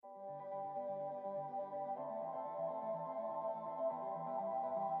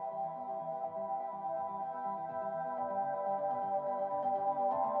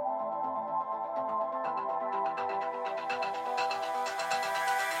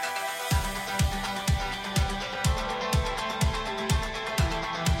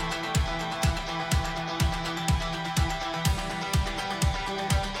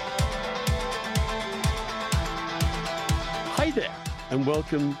and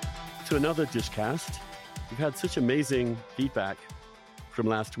welcome to another Dishcast. We've had such amazing feedback from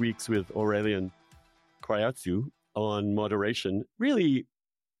last week's with Aurelian Krayatsu on moderation. Really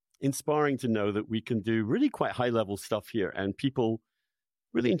inspiring to know that we can do really quite high-level stuff here, and people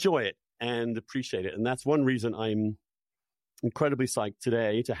really enjoy it and appreciate it. And that's one reason I'm incredibly psyched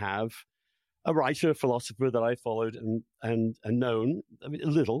today to have a writer, philosopher that I followed and known a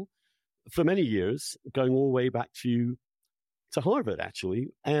little for many years, going all the way back to Harvard, actually.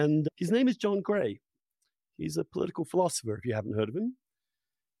 And his name is John Gray. He's a political philosopher, if you haven't heard of him.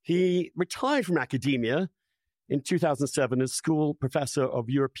 He retired from academia in 2007 as school professor of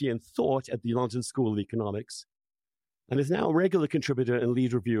European thought at the London School of Economics, and is now a regular contributor and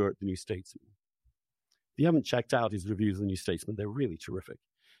lead reviewer at The New Statesman. If you haven't checked out his reviews of The New Statesman, they're really terrific.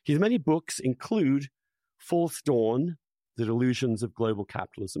 His many books include False Dawn, The Delusions of Global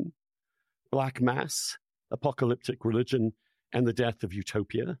Capitalism, Black Mass, Apocalyptic Religion, and the Death of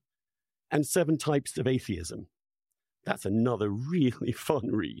Utopia, and 7 Types of Atheism. That's another really fun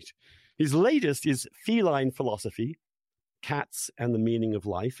read. His latest is Feline Philosophy, Cats and the Meaning of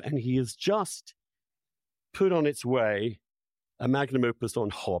Life, and he has just put on its way a magnum opus on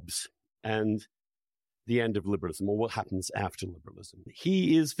Hobbes and the end of liberalism, or what happens after liberalism.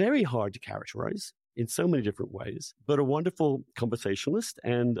 He is very hard to characterize in so many different ways, but a wonderful conversationalist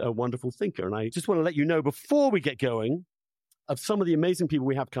and a wonderful thinker. And I just want to let you know before we get going of some of the amazing people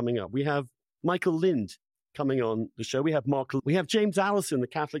we have coming up. We have Michael Lind coming on the show. We have James Allison, the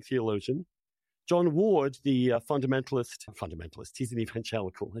Catholic theologian. John Ward, the fundamentalist. He's an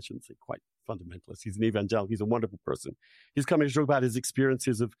evangelical. I shouldn't say quite fundamentalist. He's an evangelical. He's a wonderful person. He's coming to talk about his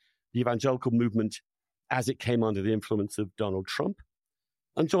experiences of the evangelical movement as it came under the influence of Donald Trump.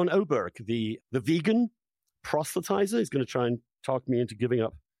 And John Oberg, the vegan proselytizer, is going to try and talk me into giving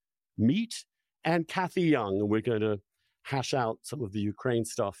up meat. And Kathy Young, and we're going to hash out some of the Ukraine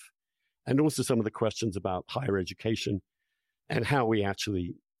stuff and also some of the questions about higher education and how we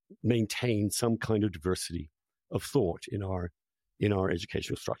actually maintain some kind of diversity of thought in our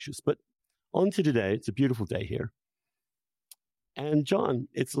educational structures. But on to today. It's a beautiful day here. And John,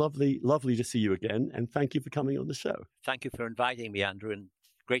 it's lovely to see you again. And thank you for coming on the show. Thank you for inviting me, Andrew, and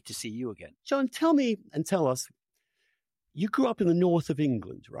great to see you again. John, tell me and tell us, you grew up in the north of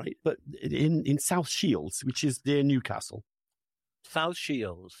England, right? But in South Shields, which is near Newcastle. South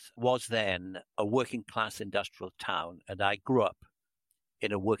Shields was then a working class industrial town, and I grew up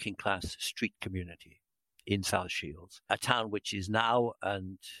in a working class street community in South Shields, a town which is now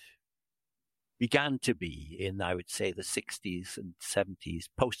and began to be in, I would say, the 60s and 70s,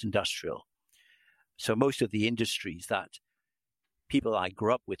 post-industrial. So most of the industries that people I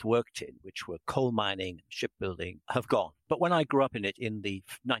grew up with worked in, which were coal mining, shipbuilding, have gone. But when I grew up in it in the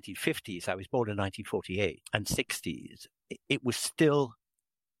 1950s, I was born in 1948, and 60s, it was still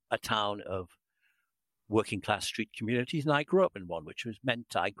a town of working class street communities. And I grew up in one, which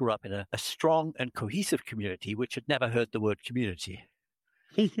meant I grew up in a strong and cohesive community, which had never heard the word community.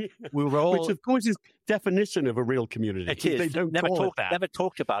 We were all, which of course is definition of a real community. It is. They don't never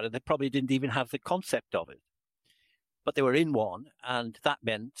talked about it. They probably didn't even have the concept of it. But they were in one, and that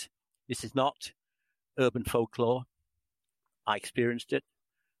meant this is not urban folklore. I experienced it.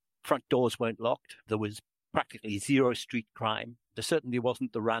 Front doors weren't locked. There was practically zero street crime. There certainly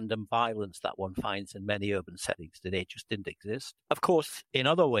wasn't the random violence that one finds in many urban settings today. It just didn't exist. Of course, in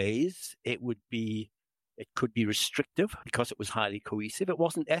other ways, it could be restrictive because it was highly cohesive. It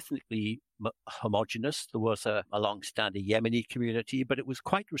wasn't ethnically homogenous. There was a long-standing Yemeni community, but it was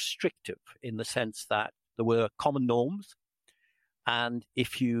quite restrictive in the sense that there were common norms. And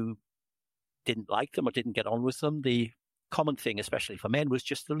if you didn't like them or didn't get on with them, the common thing, especially for men, was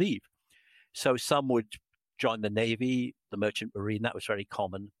just to leave. So some would join the Navy, the Merchant Marine. That was very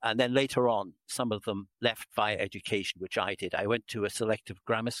common. And then later on, some of them left via education, which I did. I went to a selective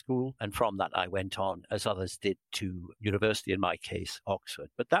grammar school, and from that I went on, as others did, to university, in my case, Oxford.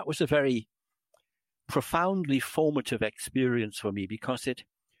 But that was a very profoundly formative experience for me because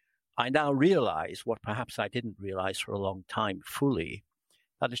I now realize what perhaps I didn't realize for a long time fully,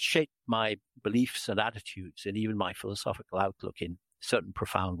 that it shaped my beliefs and attitudes and even my philosophical outlook in certain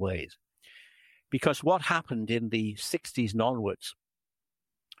profound ways. Because what happened in the 60s and onwards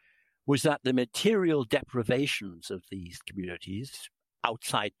was that the material deprivations of these communities,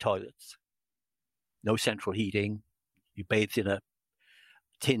 outside toilets, no central heating, you bathed in a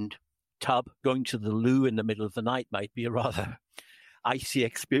tinned tub, going to the loo in the middle of the night might be a rather icy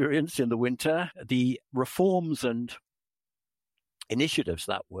experience in the winter. The reforms and initiatives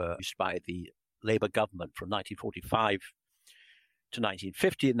that were used by the Labour government from 1945 to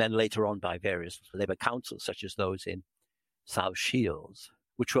 1950, and then later on by various Labour councils, such as those in South Shields,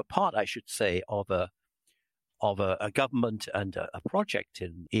 which were part, I should say, of a government and a project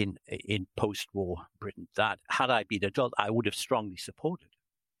in post-war Britain that, had I been adult, I would have strongly supported.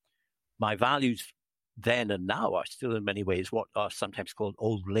 My values then and now are still in many ways what are sometimes called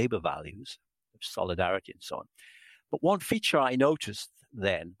old Labour values of solidarity and so on. But one feature I noticed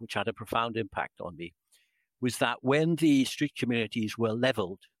then, which had a profound impact on me, was that when the street communities were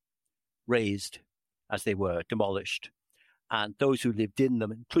levelled, razed as they were, demolished, and those who lived in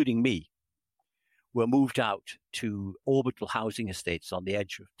them, including me, were moved out to orbital housing estates on the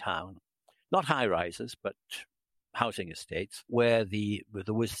edge of town, not high-rises, but housing estates, where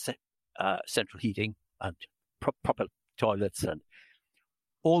there was central heating and proper toilets, and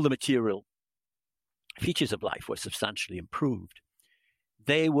all the material features of life were substantially improved.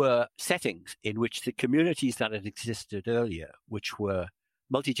 They were settings in which the communities that had existed earlier, which were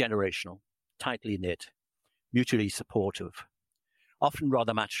multi-generational, tightly knit, mutually supportive, often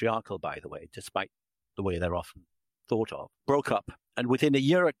rather matriarchal, by the way, despite the way they're often thought of, broke up. And within a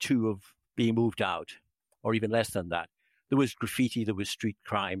year or two of being moved out, or even less than that, there was graffiti, there was street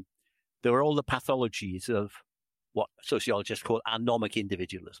crime. There were all the pathologies of what sociologists call anomic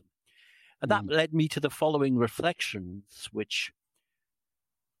individualism. And that led me to the following reflections, which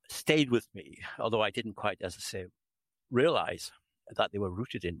stayed with me, although I didn't quite, as I say, realize that they were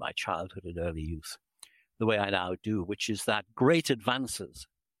rooted in my childhood and early youth, the way I now do, which is that great advances,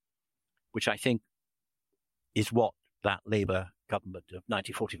 which I think is what that Labour government of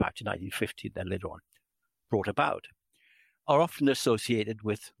 1945 to 1950, then later on, brought about, are often associated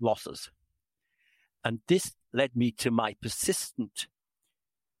with losses. And this led me to my persistent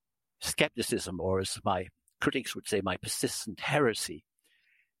skepticism, or as my critics would say, my persistent heresy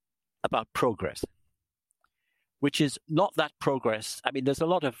about progress, which is not that progress. I mean, there's a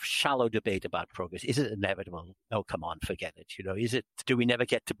lot of shallow debate about progress. Is it inevitable? Oh, come on, forget it. Do we never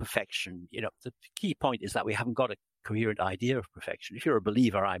get to perfection? The key point is that we haven't got a coherent idea of perfection. If you're a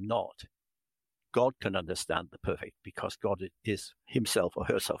believer, I'm not. God can understand the perfect because God is himself or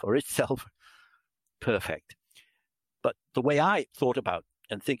herself or itself perfect. But the way I thought about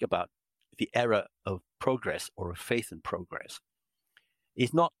and think about the era of progress or of faith in progress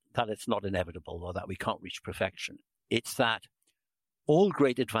is not that it's not inevitable or that we can't reach perfection. It's that all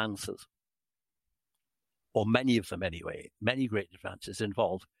great advances, or many of them anyway, many great advances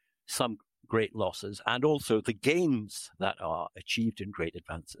involve some great losses, and also the gains that are achieved in great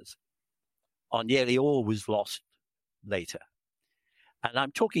advances are nearly always lost later. And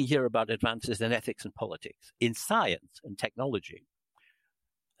I'm talking here about advances in ethics and politics. In science and technology,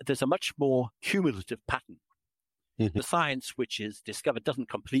 there's a much more cumulative pattern. The science which is discovered doesn't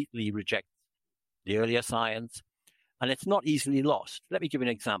completely reject the earlier science, and it's not easily lost. Let me give you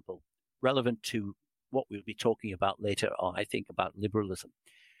an example relevant to what we'll be talking about later on, I think, about liberalism.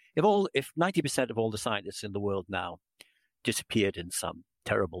 If 90% of all the scientists in the world now disappeared in some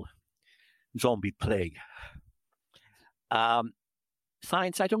terrible zombie plague,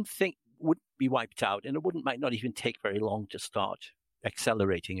 science, I don't think, would be wiped out, and it might not even take very long to start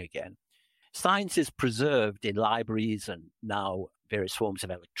accelerating again. Science is preserved in libraries and now various forms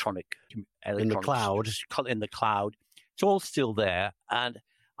of electronic in the cloud. It's all still there, and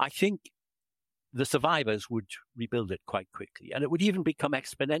I think the survivors would rebuild it quite quickly, and it would even become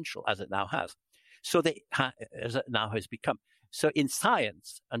exponential as it now has. As it now has become. So in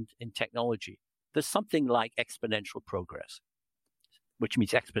science and in technology, there's something like exponential progress, which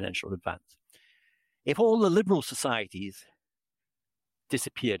means exponential advance. If all the liberal societies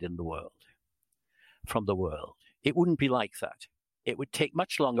disappeared from the world, it wouldn't be like that. It would take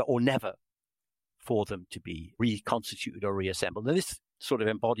much longer or never for them to be reconstituted or reassembled. And this sort of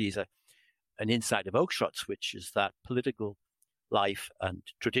embodies an insight of Oakeshott's, which is that political life and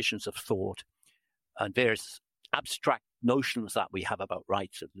traditions of thought and various abstract notions that we have about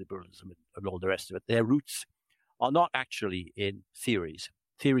rights and liberalism and all the rest of it, their roots are not actually in theories.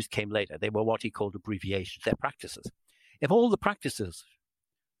 Theories came later. They were what he called abbreviations. They're practices. If all the practices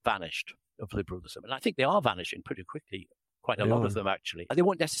vanished of liberalism, and I think they are vanishing pretty quickly, quite a lot of them actually, they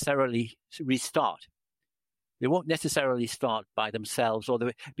won't necessarily restart. They won't necessarily start by themselves,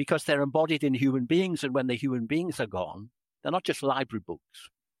 because they're embodied in human beings, and when the human beings are gone, they're not just library books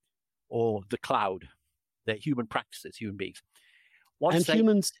or the cloud. They're human practices, human beings.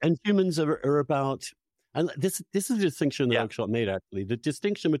 Humans are about, and this is a distinction that Oakeshott made actually, the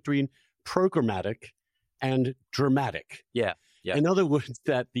distinction between programmatic and dramatic. Yeah. In other words,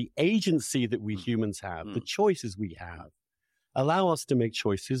 that the agency that we humans have, the choices we have, allow us to make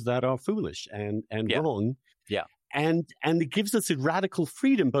choices that are foolish and wrong. Yeah. And it gives us a radical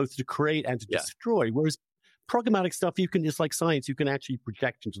freedom both to create and to destroy. Whereas programmatic stuff, you can, it's like science, you can actually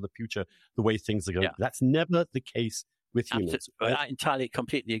project into the future the way things are going. Yeah. That's never the case with humans. Right? I entirely,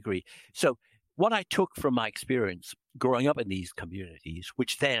 completely agree. So what I took from my experience growing up in these communities,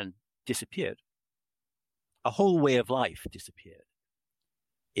 which then disappeared, a whole way of life disappeared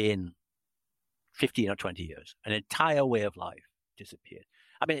in 15 or 20 years. An entire way of life disappeared.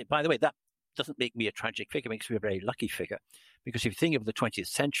 I mean, by the way, that doesn't make me a tragic figure. It makes me a very lucky figure. Because if you think of the 20th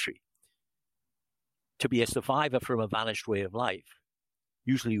century, to be a survivor from a vanished way of life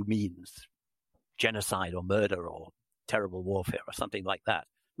usually means genocide or murder or terrible warfare or something like that.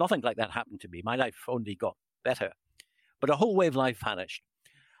 Nothing like that happened to me. My life only got better. But a whole way of life vanished.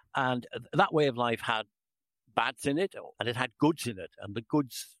 And that way of life had bads in it, and it had goods in it. And the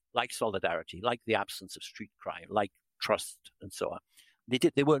goods, like solidarity, like the absence of street crime, like trust, and so on,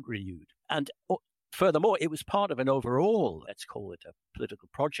 they weren't renewed. And furthermore, it was part of an overall, let's call it a political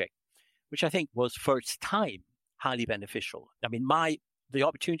project, which I think was, for its time, highly beneficial. I mean, the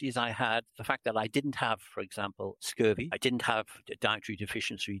opportunities I had, the fact that I didn't have, for example, scurvy, I didn't have dietary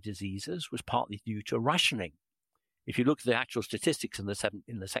deficiency diseases, was partly due to rationing. If you look at the actual statistics in the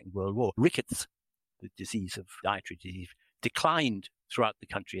Second World War, rickets, the disease of dietary disease, declined throughout the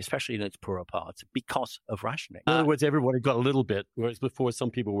country, especially in its poorer parts, because of rationing. In other words, everybody got a little bit, whereas before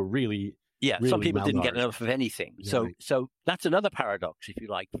some people were really some people didn't get enough of anything. Yeah, so that's another paradox, if you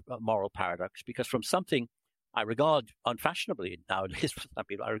like, a moral paradox, because from something I regard unfashionably nowadays, for some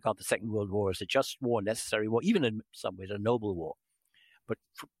people, I regard the Second World War as a just war, necessary war, even in some ways a noble war. But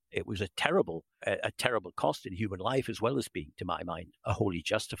it was a terrible cost in human life, as well as being, to my mind, a wholly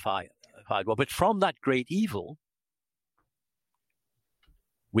justified war. But from that great evil,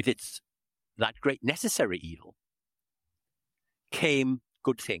 with that great necessary evil, came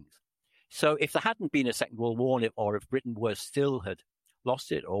good things. So if there hadn't been a Second World War, or if Britain had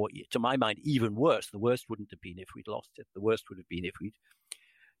lost it, or to my mind, even worse, the worst wouldn't have been if we'd lost it. The worst would have been if we'd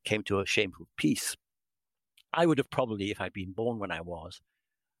came to a shameful peace. I would have probably, if I'd been born when I was,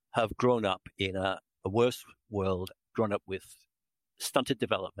 have grown up in a worse world, grown up with stunted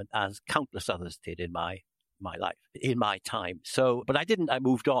development, as countless others did in my life, in my time. So, but I didn't. I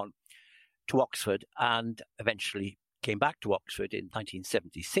moved on to Oxford and eventually came back to Oxford in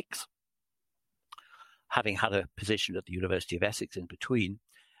 1976, having had a position at the University of Essex in between.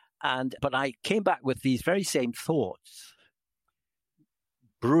 But I came back with these very same thoughts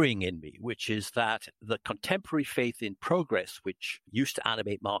brewing in me, which is that the contemporary faith in progress, which used to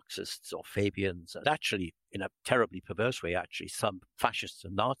animate Marxists or Fabians, and actually, in a terribly perverse way, actually, some fascists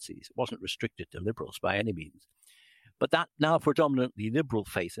and Nazis, it wasn't restricted to liberals by any means, but that now predominantly liberal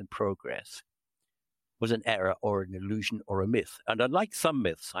faith in progress was an error or an illusion or a myth. And unlike some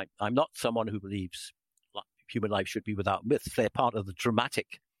myths, I'm not someone who believes human life should be without myths. They're part of the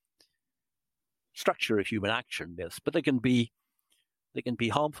dramatic structure of human action, myths, but they can be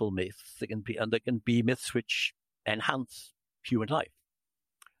harmful myths. They can be myths which enhance human life.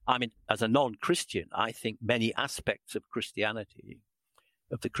 I mean, as a non-Christian, I think many aspects of Christianity,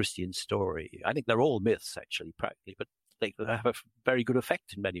 of the Christian story, I think they're all myths, actually, practically, but they have a very good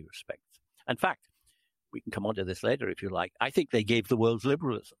effect in many respects. In fact, we can come on to this later if you like. I think they gave the world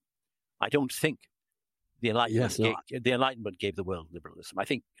liberalism. I don't think the Enlightenment gave the world liberalism. I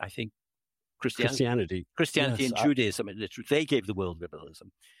think Christianity and Judaism, they gave the world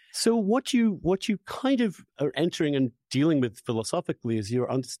liberalism. So what you kind of are entering and dealing with philosophically is your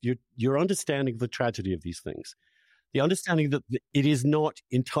understanding of the tragedy of these things, the understanding that it is not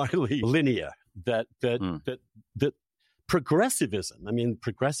entirely linear. That progressivism. I mean,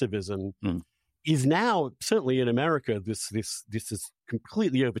 progressivism is now, certainly in America, this is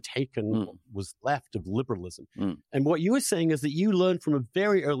completely overtaken was left of liberalism. And what you were saying is that you learned from a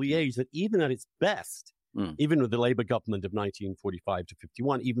very early age that even at its best, even with the Labour government of 1945 to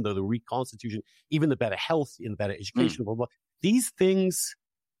 51, even though the reconstitution, even the better health, in the better education, blah, blah, these things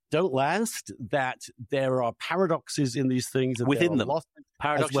don't last, that there are paradoxes in these things. And within them.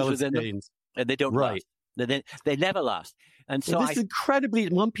 Paradoxes well within them. And they don't last. They never last. And so this is incredibly,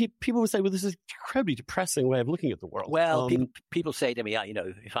 people would say, well, this is an incredibly depressing way of looking at the world. Well, people say to me,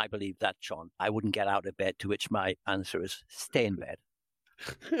 if I believe that, John, I wouldn't get out of bed, to which my answer is stay in bed.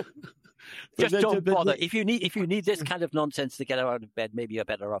 Just don't bother. If you need this kind of nonsense to get out of bed, maybe you're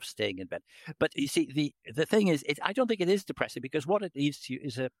better off staying in bed. But you see, the thing is, I don't think it is depressing, because what it leads to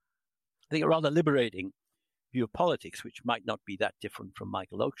is I think a rather liberating view of politics, which might not be that different from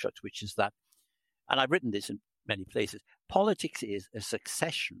Michael Oakeshott's, which is that, and I've written this in many places, politics is a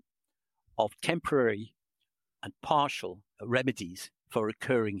succession of temporary and partial remedies for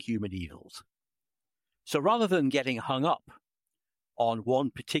recurring human evils. So rather than getting hung up on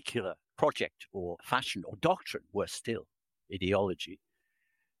one particular project or fashion or doctrine, worse still, ideology.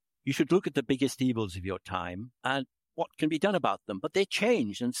 You should look at the biggest evils of your time and what can be done about them. But they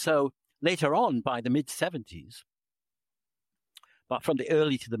changed. And so later on, by the mid-70s, but from the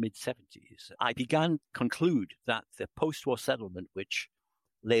early to the mid-70s, I began to conclude that the post-war settlement, which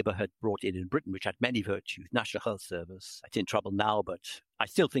Labour had brought in Britain, which had many virtues, National Health Service, it's in trouble now, but I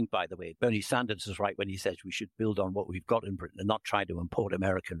still think, by the way, Bernie Sanders is right when he says we should build on what we've got in Britain and not try to import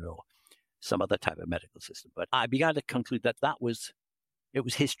American or some other type of medical system. But I began to conclude that it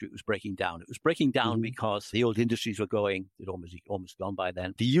was history. It was breaking down. It was breaking down because the old industries were going. It almost gone by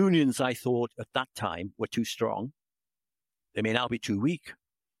then. The unions, I thought, at that time were too strong. They may now be too weak.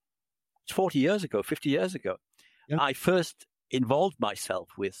 It's 40 years ago, 50 years ago. Yeah. I first involved myself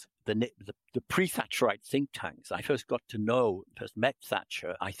with the pre-Thatcherite think tanks. I first met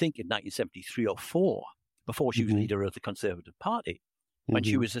Thatcher, I think, in 1973 or 4, before she was leader of the Conservative Party. When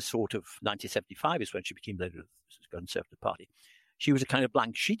she was a sort of, 1975 is when she became leader of the Conservative Party. She was a kind of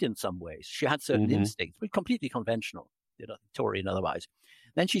blank sheet in some ways. She had certain instincts, but completely conventional, Tory and otherwise.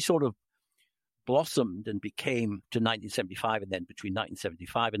 Then she sort of blossomed and became, to 1975, and then between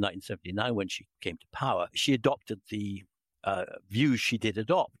 1975 and 1979, when she came to power, she adopted the views she did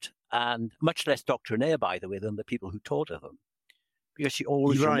adopt, and much less doctrinaire, by the way, than the people who taught her them, because she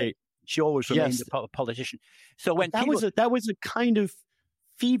always remained a politician. So when that was a kind of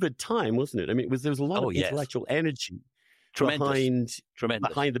fevered time, wasn't it? I mean, there was a lot of intellectual energy behind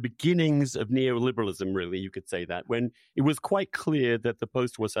the beginnings of neoliberalism, really, you could say that, when it was quite clear that the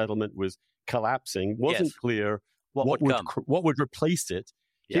post-war settlement was collapsing, wasn't clear what would replace it.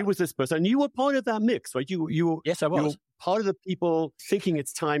 Yeah. It was this person, and you were part of that mix, right? Yes, I was. You were part of the people thinking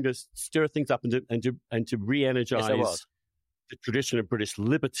it's time to stir things up and to re-energize the tradition of British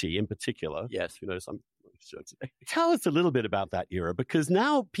liberty, in particular. Yes, Tell us a little bit about that era, because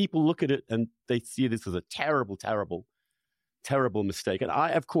now people look at it and they see this as a terrible, terrible, terrible mistake. And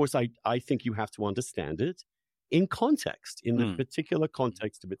I think you have to understand it in context, in the particular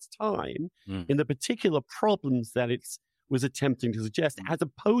context of its time, in the particular problems that it was attempting to suggest, as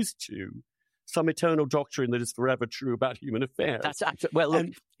opposed to some eternal doctrine that is forever true about human affairs.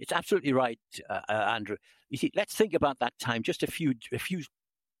 It's absolutely right, Andrew. You see, let's think about that time. Just a few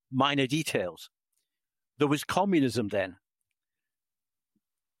minor details. There was communism then.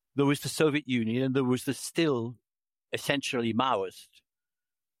 There was the Soviet Union, and there was the still essentially Maoist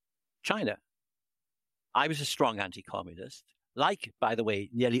China. I was a strong anti-communist, like, by the way,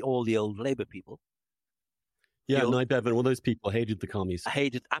 nearly all the old Labour people. Yeah, Nye Bevan, all those people hated the commies.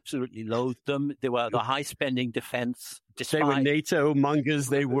 Absolutely loathed them. They were the high-spending defence. They were NATO mongers.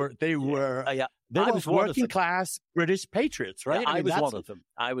 They were working class British patriots, right? I was one of them.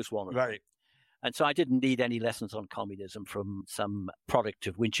 Right. And so I didn't need any lessons on communism from some product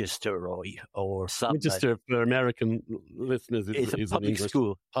of Winchester or some... Winchester, for American listeners, is a public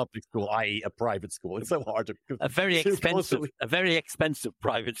school. Public school, i.e. a private school. It's so hard to... A very expensive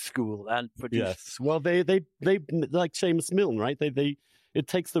private school. And yes. Well, they like Seamus Milne, right? It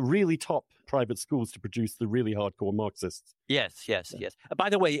takes the really top private schools to produce the really hardcore Marxists. Yes.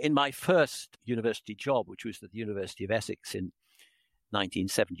 By the way, in my first university job, which was at the University of Essex in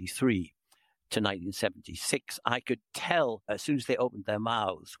 1973... to 1976, I could tell as soon as they opened their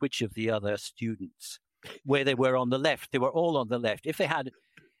mouths which of the other students, where they were on the left. They were all on the left. If they had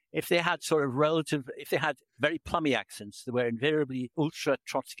very plummy accents, they were invariably ultra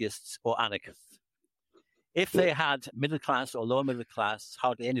Trotskyists or anarchists. If they had middle class or lower middle class,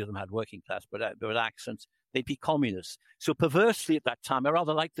 hardly any of them had working class, but with accents, they'd be communists. So perversely at that time, I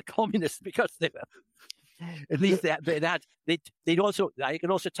rather liked the communists because they were... At least they'd also, I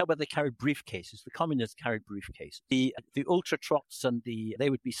can also tell whether they carried briefcases. The communists carried briefcases. The ultra trots they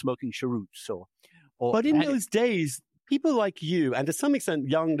would be smoking cheroots But in those days, people like you, and to some extent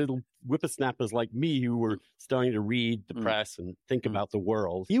young little whippersnappers like me who were starting to read the press and think about the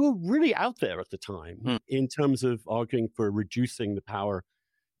world, you were really out there at the time in terms of arguing for reducing the power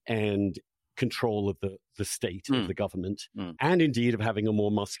and control of the state, of the government, and indeed of having a more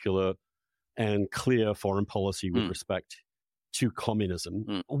muscular and clear foreign policy with respect to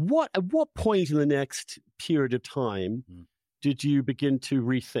communism. At what point in the next period of time did you begin to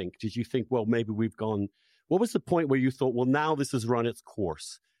rethink? Did you think, well, maybe we've gone... What was the point where you thought, well, now this has run its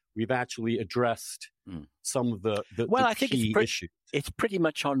course? We've actually addressed some of the I think key issues. It's pretty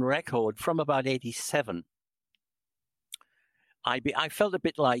much on record from about 87. I felt a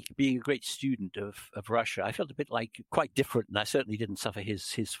bit like, being a great student of Russia, I felt a bit like, quite different, and I certainly didn't suffer his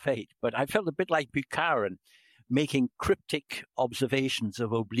fate, but I felt a bit like Bukharin making cryptic observations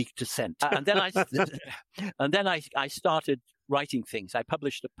of oblique descent. And then I started writing things. I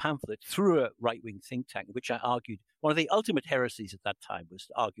published a pamphlet through a right-wing think tank, which I argued one of the ultimate heresies at that time was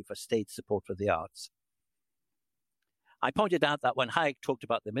to argue for state support for the arts. I pointed out that when Hayek talked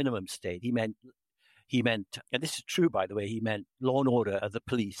about the minimum state, he meant, and this is true, by the way, he meant law and order of the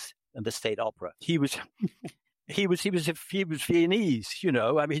police and the state opera. He was Viennese, you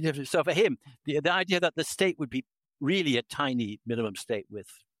know. I mean, so for him, the idea that the state would be really a tiny minimum state with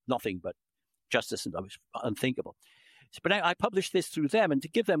nothing but justice and was unthinkable. But I published this through them, and to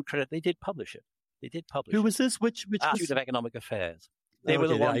give them credit, they did publish it. Who was this? Which Institute of Economic Affairs. They were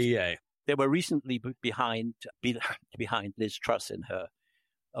the ones. Yeah. They were recently behind Liz Truss in her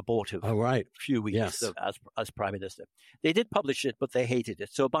abortive few weeks as Prime Minister. They did publish it, but they hated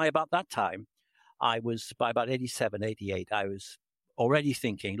it. So by about that time, by about 87, 88, I was already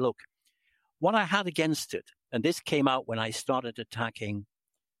thinking, look, what I had against it, and this came out when I started attacking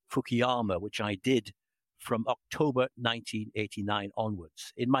Fukuyama, which I did from October 1989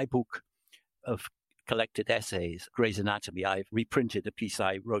 onwards. In my book of collected essays, Gray's Anatomy, I've reprinted a piece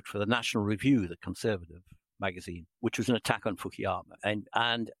I wrote for the National Review, the conservative magazine, which was an attack on Fukuyama.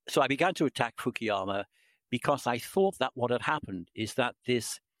 And so I began to attack Fukuyama because I thought that what had happened is that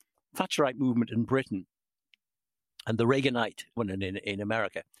this Thatcherite movement in Britain and the Reaganite one in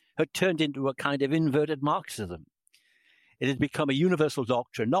America had turned into a kind of inverted Marxism. It had become a universal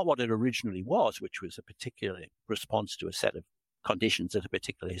doctrine, not what it originally was, which was a particular response to a set of conditions at a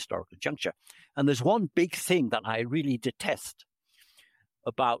particular historical juncture. And there's one big thing that I really detest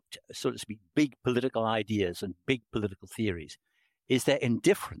about, so to speak, big political ideas and big political theories, is their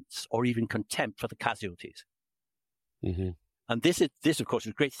indifference or even contempt for the casualties. Mm-hmm. And this, of course,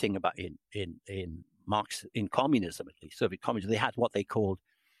 is a great thing about in Marx, in communism at least, Soviet communism. They had what they called,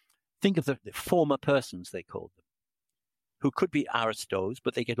 think of the former persons, they called them, who could be aristos,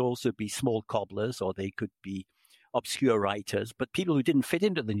 but they could also be small cobblers, or they could be obscure writers. But people who didn't fit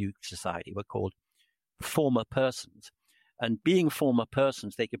into the new society were called former persons. And being former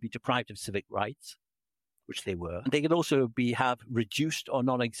persons, they could be deprived of civic rights, which they were. And they could also have reduced or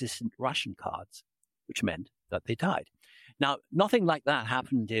non-existent ration cards, which meant that they died. Now, nothing like that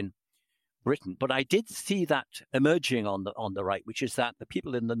happened in Britain, but I did see that emerging on the right, which is that the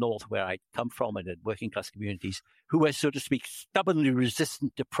people in the north where I come from and in working class communities who were, so to speak, stubbornly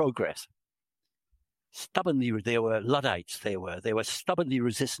resistant to progress. They were Luddites. They were stubbornly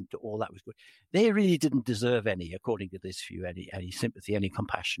resistant to all that was good. They really didn't deserve any, according to this view, any sympathy, any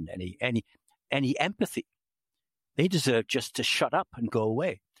compassion, any empathy. They deserved just to shut up and go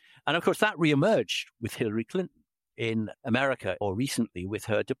away. And of course, that reemerged with Hillary Clinton in America, or recently with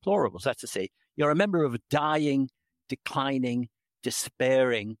her deplorables. That's to say, you're a member of a dying, declining,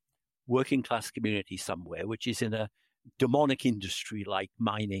 despairing working class community somewhere, which is in a demonic industry like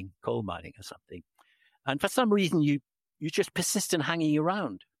mining, coal mining or something. And for some reason, you just persist in hanging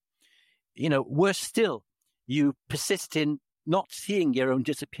around. You know, worse still, you persist in not seeing your own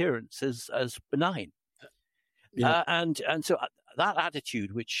disappearance as benign. Yeah. And so that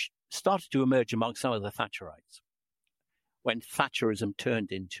attitude, which started to emerge among some of the Thatcherites, when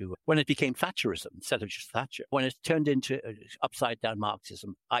it became Thatcherism instead of just Thatcher, when it turned into upside-down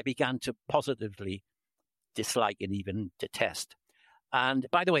Marxism, I began to positively dislike and even detest. And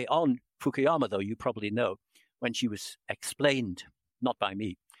by the way, on Fukuyama, though, you probably know, when she was explained, not by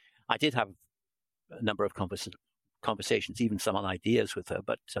me, I did have a number of conversations, even some on ideas with her,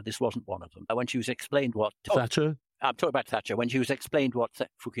 but this wasn't one of them. When she was explained what... Thatcher? I'm talking about Thatcher. When she was explained what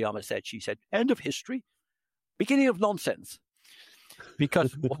Fukuyama said, she said, end of history, beginning of nonsense.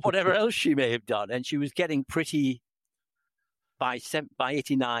 Because whatever else she may have done, and she was getting pretty... By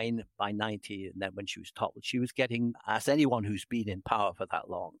 89, by 90, and then when she was toppled, she was getting, as anyone who's been in power for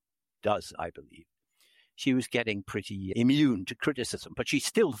that long does, I believe, she was getting pretty immune to criticism. But she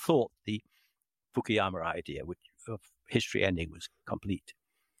still thought the Fukuyama idea of history ending was complete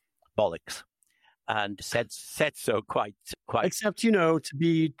bollocks, and said so quite. Except, you know, to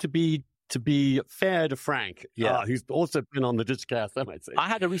be fair to Frank, who's also been on the Discast, I might say. I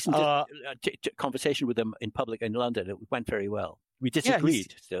had a recent conversation with him in public in London. It went very well. We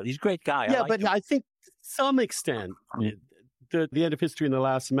disagreed still. He's a great guy. Yeah, but him. I think to some extent, the end of history and the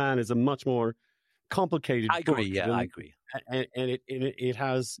last man is a much more complicated book. I agree. And it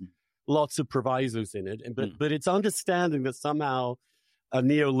has lots of provisos in it. But it's understanding that somehow a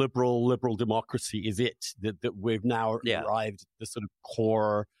neoliberal liberal democracy is it, that we've now arrived at the sort of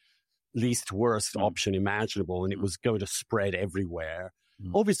core least worst option imaginable, and it was going to spread everywhere.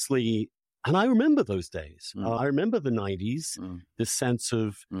 Obviously, And I remember those days. I remember the 90s, the sense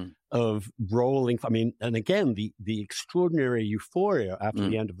of rolling. I mean, and again, the extraordinary euphoria after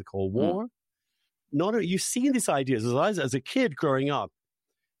the end of the Cold War. You've seen these ideas as a kid growing up,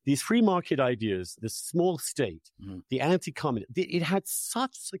 these free market ideas, this small state, the anti-communist, it had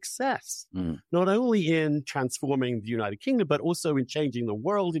such success, not only in transforming the United Kingdom, but also in changing the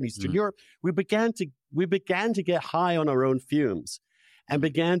world in Eastern Europe. We began to get high on our own fumes and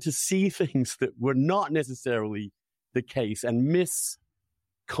began to see things that were not necessarily the case and miss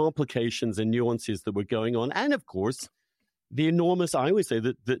complications and nuances that were going on. And of course, I always say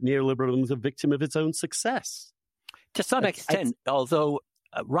that neoliberalism is a victim of its own success. To some extent, although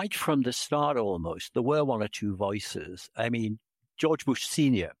right from the start almost, there were one or two voices. I mean, George Bush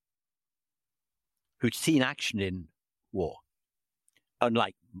Sr., who'd seen action in war,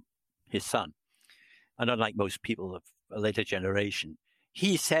 unlike his son, and unlike most people of a later generation,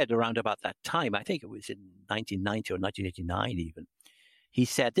 he said around about that time, I think it was in 1990 or 1989 even, he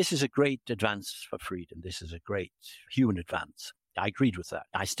said, this is a great advance for freedom. This is a great human advance. I agreed with that.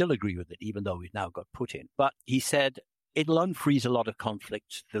 I still agree with it, even though we've now got Putin. But he said, it'll unfreeze a lot of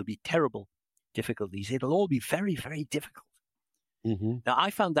conflicts. There'll be terrible difficulties. It'll all be very, very difficult. Now, I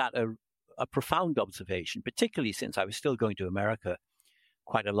found that a profound observation, particularly since I was still going to America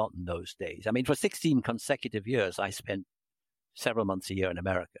quite a lot in those days. I mean, for 16 consecutive years, I spent several months a year in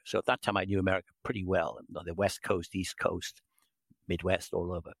America. So at that time, I knew America pretty well, the West Coast, East Coast, Midwest,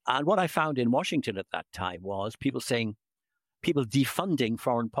 all over. And what I found in Washington at that time was people defunding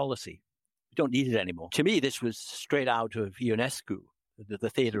foreign policy. We don't need it anymore. To me, this was straight out of Ionescu, the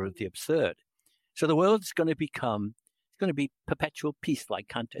theater of the absurd. So the world's going to be perpetual peace like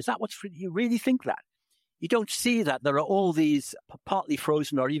Kant. Is that you really think that? You don't see that there are all these partly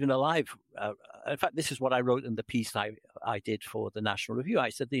frozen or even alive. In fact, this is what I wrote in the piece I did for the National Review. I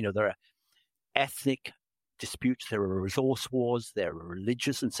said, there are ethnic disputes, there are resource wars, there are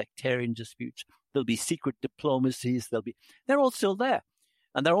religious and sectarian disputes, there'll be secret diplomacies, they're all still there.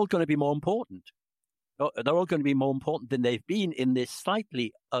 And they're all going to be more important. They're all going to be more important than they've been in this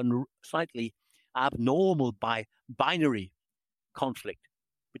slightly abnormal binary conflict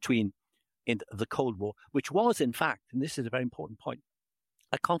in the Cold War, which was, in fact, and this is a very important point,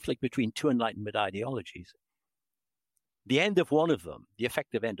 a conflict between two Enlightenment ideologies. The end of one of them, the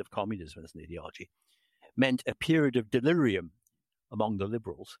effective end of communism as an ideology, meant a period of delirium among the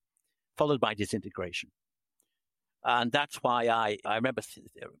liberals, followed by disintegration. And that's why I remember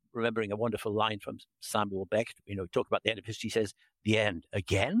remembering a wonderful line from Samuel Beck, talk about the end of history. He says, the end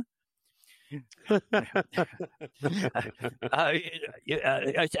again?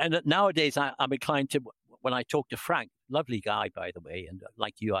 And nowadays I'm inclined to, when I talk to Frank, lovely guy, by the way, and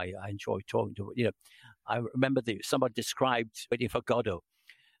like you, I enjoy talking to, I remember somebody described Waiting for Godot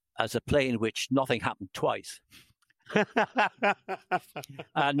as a play in which nothing happened twice.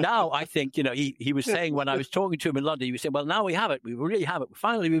 And now I think, he was saying when I was talking to him in London, he was saying, well, now we have it. We really have it.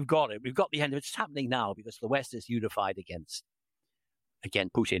 Finally, we've got it. We've got the end of it. It's happening now because the West is unified against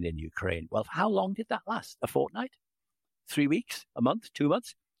Putin in Ukraine. Well, how long did that last? A fortnight? 3 weeks? A month? 2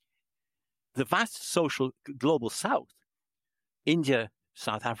 months? The vast social global South, India,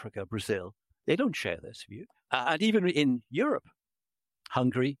 South Africa, Brazil, they don't share this view. And even in Europe,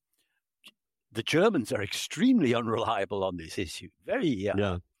 Hungary, the Germans are extremely unreliable on this issue, very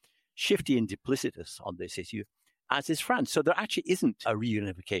shifty and duplicitous on this issue, as is France. So there actually isn't a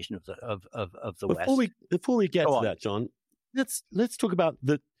reunification of the West. Before we get to that, John, let's talk about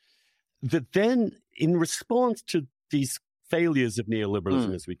the then, in response to these failures of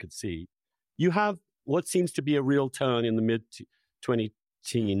neoliberalism, as we could see, you have what seems to be a real turn in the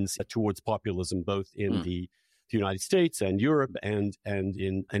mid-2010s towards populism, both in the United States and Europe and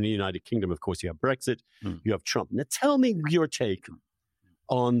in the United Kingdom. Of course, you have Brexit, you have Trump. Now, tell me your take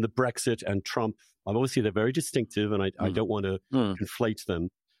on the Brexit and Trump. Obviously, they're very distinctive, and I don't want to conflate them.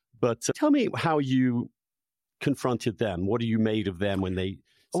 But tell me how you confronted them. What are you made of them when they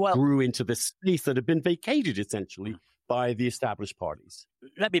grew into this space that had been vacated, essentially, by the established parties?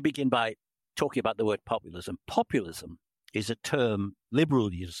 Let me begin by talking about the word populism. Populism is a term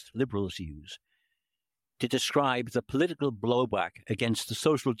liberals use to describe the political blowback against the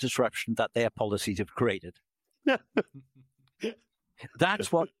social disruption that their policies have created.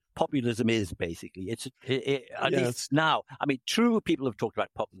 That's what populism is, basically. At least now. I mean, true people have talked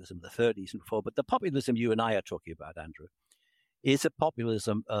about populism in the 30s and before, but the populism you and I are talking about, Andrew, is a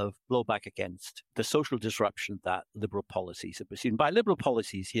populism of blowback against the social disruption that liberal policies have pursued. And by liberal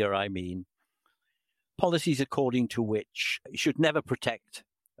policies here, I mean policies according to which you should never protect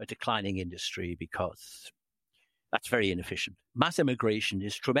a declining industry because That's very inefficient. Mass immigration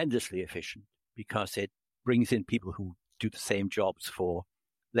is tremendously efficient because it brings in people who do the same jobs for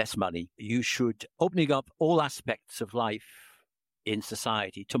less money. You should opening up all aspects of life in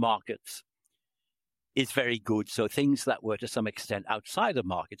society to markets is very good. So things that were to some extent outside of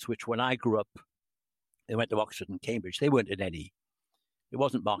markets, which when I grew up, they went to Oxford and Cambridge, they weren't in any. It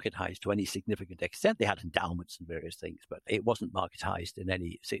wasn't marketized to any significant extent. They had endowments and various things, but it wasn't marketized in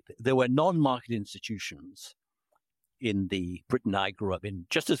any. There were non-market institutions in the Britain I grew up in,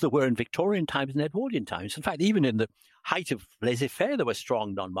 just as there were in Victorian times and Edwardian times. In fact, even in the height of laissez-faire, there were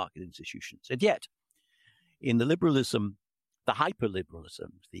strong non-market institutions. And yet, in the liberalism, the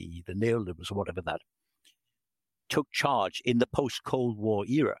hyper-liberalism, the neoliberalism, whatever that, took charge in the post-Cold War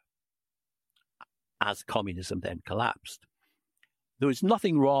era as communism then collapsed. There was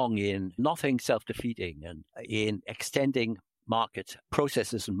nothing wrong nothing self-defeating and in extending market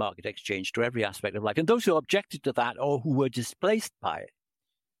processes and market exchange to every aspect of life. And those who objected to that or who were displaced by it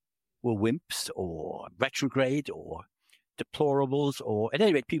were wimps or retrograde or deplorables or, at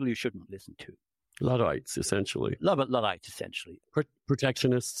any rate, people you shouldn't listen to. Luddites, essentially. Luddites, essentially.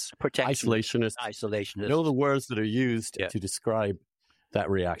 Protectionists, isolationists. Isolationists. All the words that are used to describe that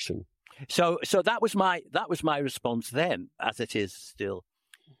reaction. So that was my response then, as it is still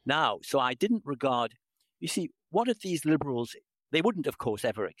now. So I didn't regard, you see, what if these liberals, they wouldn't, of course,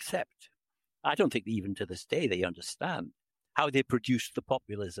 ever accept. I don't think even to this day they understand how they produced the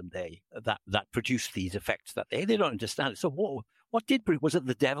populism that produced these effects that they don't understand it. So was it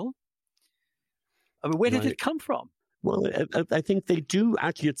the devil? I mean, where did it come from? Well, I think they do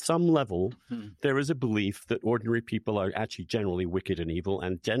actually, at some level, there is a belief that ordinary people are actually generally wicked and evil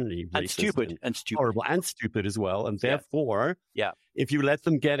and generally racist and stupid. Horrible and stupid as well. And therefore, if you let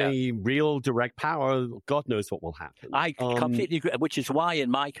them get any real direct power, God knows what will happen. I completely agree, which is why in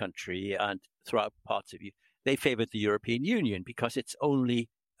my country and throughout parts of you, they favored the European Union because it's only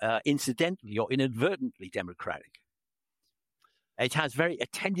incidentally or inadvertently democratic. It has very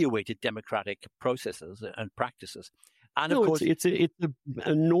attenuated democratic processes and practices. And of course, it's an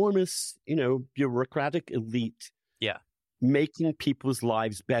enormous, bureaucratic elite making people's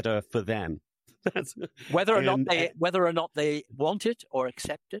lives better for them. Whether or not they want it or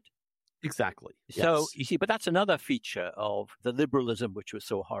accept it. Exactly. So you see, but that's another feature of the liberalism which was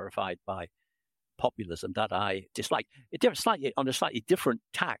so horrified by populism that I dislike. It's slightly on a slightly different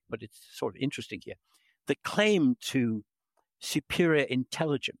tack, but it's sort of interesting here. The claim to superior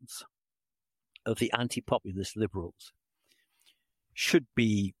intelligence of the anti-populist liberals should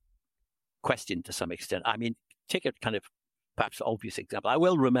be questioned to some extent. I mean, take a kind of perhaps obvious example. I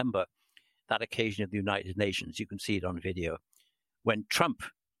will remember that occasion of the United Nations. You can see it on video when Trump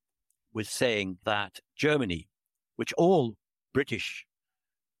was saying that Germany, which all British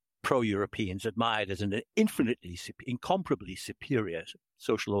pro-Europeans admired as an incomparably superior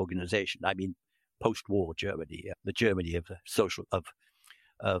social organization. I mean, post-war Germany, the Germany of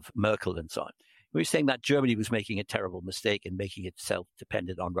of Merkel and so on. We were saying that Germany was making a terrible mistake in making itself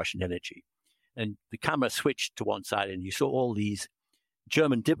dependent on Russian energy. And the camera switched to one side and you saw all these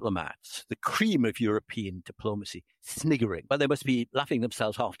German diplomats, the cream of European diplomacy, sniggering. But they must be laughing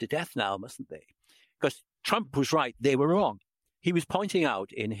themselves half to death now, mustn't they? Because Trump was right, they were wrong. He was pointing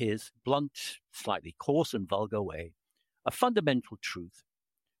out in his blunt, slightly coarse and vulgar way, a fundamental truth,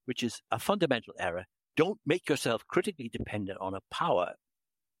 which is a fundamental error. Don't make yourself critically dependent on a power,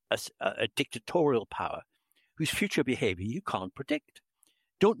 a dictatorial power, whose future behavior you can't predict.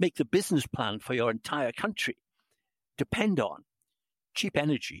 Don't make the business plan for your entire country depend on cheap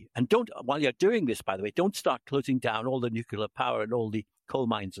energy. And don't, while you're doing this, by the way, don't start closing down all the nuclear power and all the coal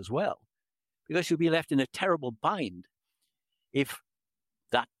mines as well, because you'll be left in a terrible bind if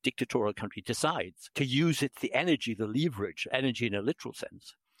that dictatorial country decides to use the energy, the leverage, energy in a literal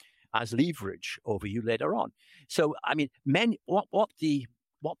sense, as leverage over you later on. So, I mean,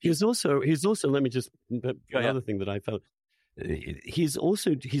 He's also, let me just, another thing that I felt, his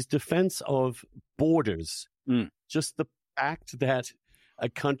defense of borders, just the fact that a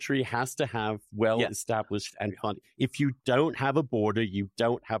country has to have well-established and if you don't have a border, you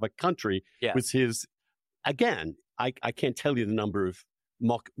don't have a country, was his, again, I can't tell you the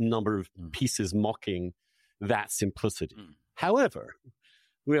number of pieces mocking that simplicity. However,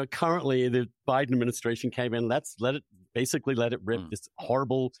 we are currently, the Biden administration came in, let's let it rip, this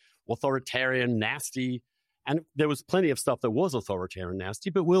horrible, authoritarian, nasty, and there was plenty of stuff that was authoritarian, nasty,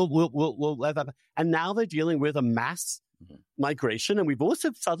 but we'll let that. And now they're dealing with a mass migration, and we've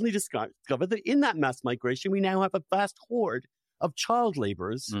also suddenly discovered that in that mass migration, we now have a vast horde of child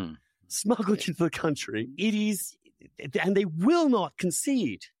laborers smuggled into the country. It is, and they will not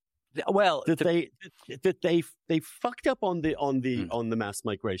concede. Well, that they fucked up on the mass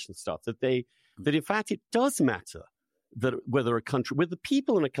migration stuff. That in fact it does matter that whether the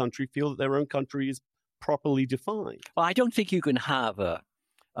people in a country feel that their own country is properly defined. Well, I don't think you can have a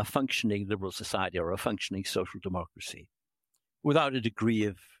functioning liberal society or a functioning social democracy without a degree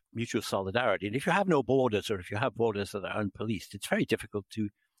of mutual solidarity. And if you have no borders, or if you have borders that are unpoliced, it's very difficult to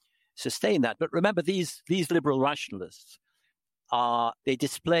sustain that. But remember, these liberal rationalists they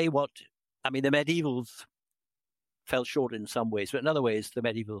display the medievals fell short in some ways, but in other ways, the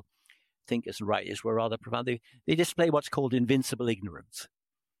medieval thinkers and writers were rather profound. They display what's called invincible ignorance.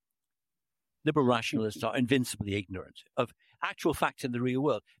 Liberal rationalists are invincibly ignorant of actual facts in the real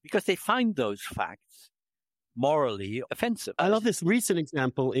world because they find those facts morally offensive. I love this recent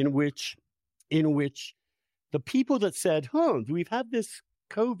example in which the people that said, we've had this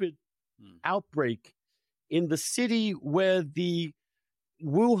COVID outbreak in the city where the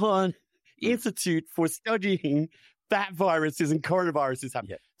Wuhan Institute for Studying Bat Viruses and Coronaviruses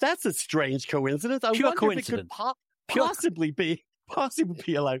happened. Yeah. That's a strange coincidence. Pure coincidence. If it could possibly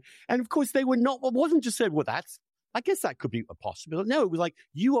be allowed. And of course, they were not. It wasn't just said, well, I guess that could be a possibility. No, it was like,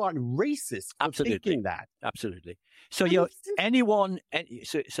 you are racist for thinking that. Absolutely. So, so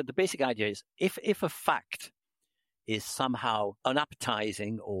the basic idea is if a fact is somehow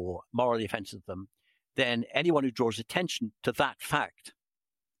unappetizing or morally offensive to them, then anyone who draws attention to that fact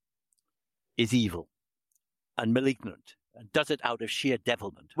is evil and malignant and does it out of sheer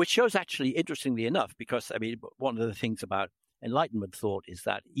devilment, which shows actually, interestingly enough, because, one of the things about Enlightenment thought is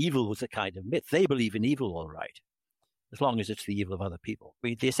that evil was a kind of myth. They believe in evil, all right, as long as it's the evil of other people.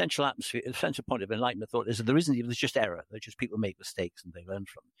 The essential point of Enlightenment thought is that there isn't evil, there's just error. There's just people make mistakes and they learn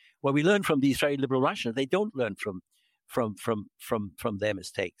from them. Well, we learn from these very liberal rationalists. They don't learn from their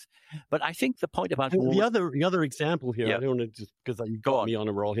mistakes. But I think the point about the other example here, I don't want to just because you got me on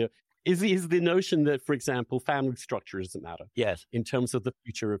a roll here, is the notion that, for example, family structure doesn't matter. Yes. In terms of the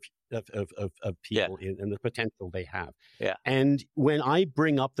future of people and the potential they have. Yeah. And when I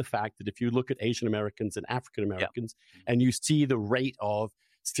bring up the fact that if you look at Asian Americans and African Americans and you see the rate of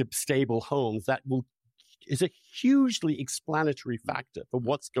stable homes, that is a hugely explanatory factor for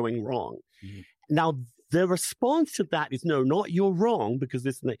what's going wrong. Mm-hmm. Now, the response to that is, no, not you're wrong, because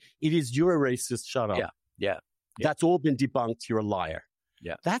it is you're a racist, shut up. Yeah. That's all been debunked, you're a liar.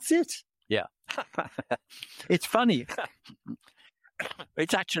 Yeah. That's it. Yeah. It's funny.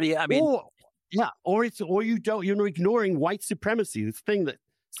 It's actually, or you're ignoring white supremacy, this thing that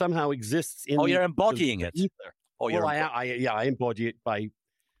somehow exists in you're embodying it. Ether. I embody it by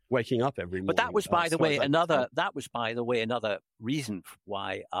waking up every morning. But that was, by the way, another reason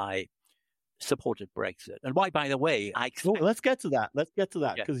why I supported Brexit, and why, by the way, let's get to that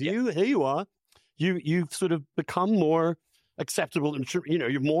because here you are, you've sort of become more acceptable, and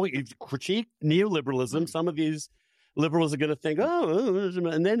you've critique neoliberalism. Some of these liberals are going to think,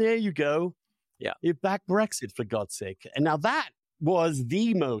 and then there you go, you back Brexit, for God's sake. And now that was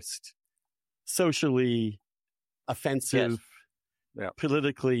the most socially offensive,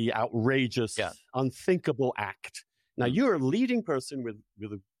 politically outrageous, unthinkable act. Now you're a leading person with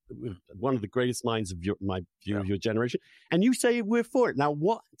one of the greatest minds of my view of your generation, and you say we're for it. Now,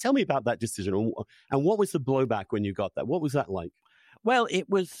 tell me about that decision, and what was the blowback when you got that? What was that like? Well, it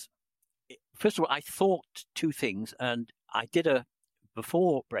was, first of all, I thought two things, and I did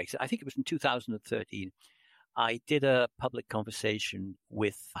before Brexit, I think it was in 2013, I did a public conversation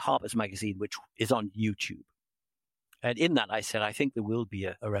with Harper's Magazine, which is on YouTube. And in that, I said, I think there will be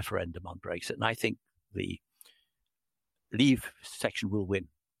a referendum on Brexit, and I think the Leave section will win.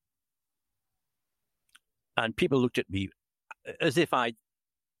 And people looked at me as if I'd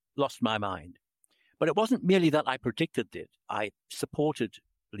lost my mind. But it wasn't merely that I predicted it. I supported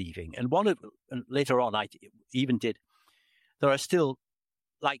leaving. And later on, I even did. There are still,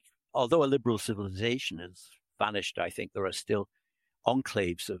 although a liberal civilization has vanished, I think there are still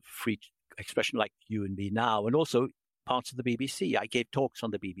enclaves of free expression like you and me now, and also parts of the BBC. I gave talks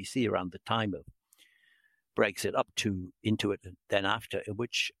on the BBC around the time of Brexit, into it, and then after, in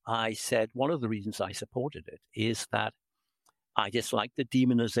which I said one of the reasons I supported it is that I dislike the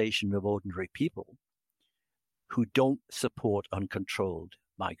demonization of ordinary people who don't support uncontrolled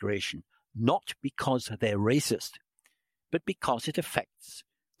migration, not because they're racist, but because it affects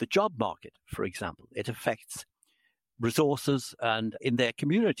the job market, for example. It affects resources and in their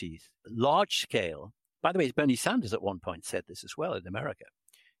communities, large scale. By the way, Bernie Sanders at one point said this as well in America.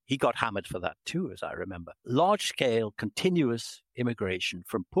 He got hammered for that too, as I remember. Large-scale, continuous immigration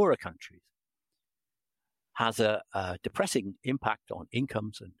from poorer countries has a depressing impact on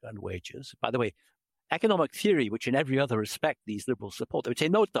incomes and wages. By the way, economic theory, which in every other respect these liberals support, they would say,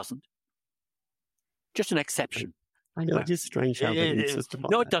 no, it doesn't. Just an exception. I know, it is strange how they insist upon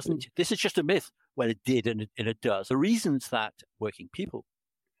No, that. it doesn't. This is just a myth. Well, it did, and it does. The reasons that working people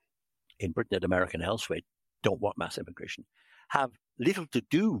in Britain and America and elsewhere don't want mass immigration have little to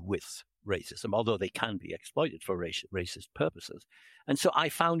do with racism, although they can be exploited for racist purposes. And so I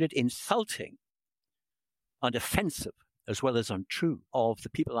found it insulting and offensive, as well as untrue, of the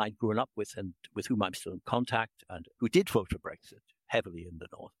people I'd grown up with and with whom I'm still in contact and who did vote for Brexit heavily in the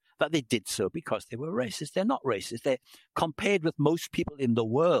North, that they did so because they were racist. They're not racist. They're, compared with most people in the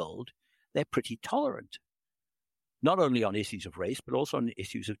world, they're pretty tolerant, not only on issues of race, but also on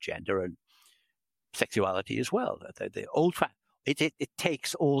issues of gender and sexuality as well. They're old-fashioned. It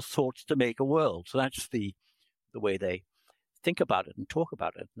takes all sorts to make a world. So that's the way they think about it and talk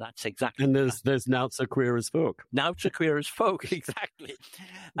about it. And that's exactly. And there's now so queer as folk. Now so queer as folk, exactly.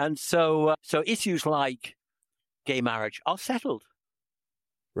 And so issues like gay marriage are settled,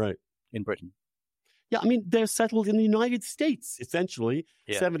 right, in Britain. Yeah, I mean, they're settled in the United States, essentially.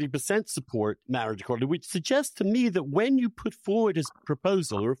 Yeah. 70% support marriage equality, which suggests to me that when you put forward a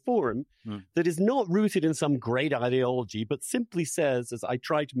proposal, a reform, that is not rooted in some great ideology, but simply says, as I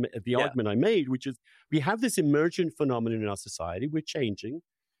tried to the argument I made, which is we have this emergent phenomenon in our society, we're changing.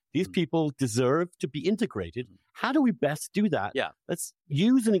 These people deserve to be integrated. How do we best do that? Yeah. Let's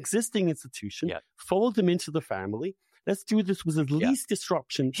use an existing institution, fold them into the family. Let's do this with as least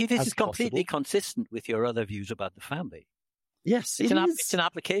disruption. See, this as is completely possible. consistent with your other views about the family. Yes, it's an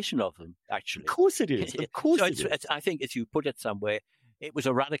application of them, actually. Of course it is. Of course it is. I think, as you put it somewhere, it was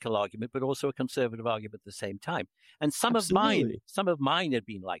a radical argument, but also a conservative argument at the same time. And some of mine had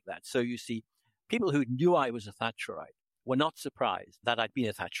been like that. So you see, people who knew I was a Thatcherite were not surprised that I'd been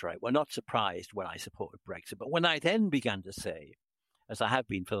a Thatcherite, were not surprised when I supported Brexit. But when I then began to say, as I have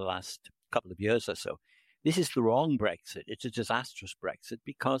been for the last couple of years or so, this is the wrong Brexit. It's a disastrous Brexit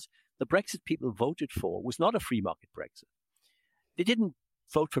because the Brexit people voted for was not a free market Brexit. They didn't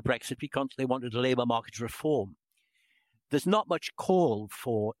vote for Brexit because they wanted a labour market reform. There's not much call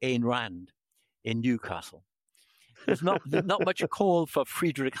for Ayn Rand in Newcastle. There's not much call for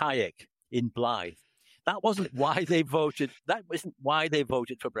Friedrich Hayek in Blyth. That wasn't why they voted. That wasn't why they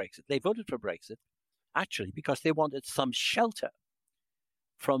voted for Brexit. They voted for Brexit actually because they wanted some shelter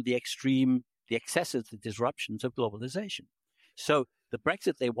from the excesses, the disruptions of globalization. So the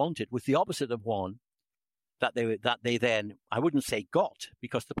Brexit they wanted was the opposite of one that they then, I wouldn't say got,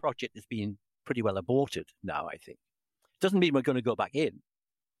 because the project has been pretty well aborted now, I think. Doesn't mean we're going to go back in,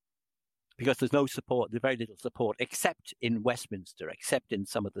 because there's no support, there's very little support, except in Westminster, except in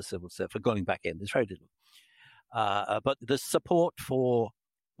some of the civil service for going back in. There's very little. But the support for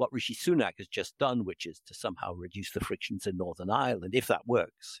what Rishi Sunak has just done, which is to somehow reduce the frictions in Northern Ireland, if that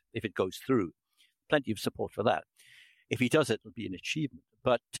works, if it goes through, plenty of support for that. If he does it, it'll be an achievement.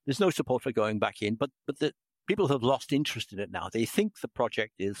 But there's no support for going back in. But the people have lost interest in it now. They think the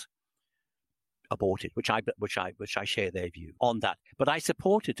project is aborted, which I share their view on that. But I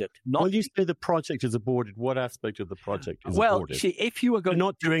supported it. When you say the project is aborted, what aspect of the project is aborted? Well, see, if you were going,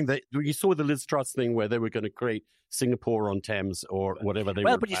 not doing that, you saw the Liz Truss thing where they were going to create Singapore on Thames or whatever they were.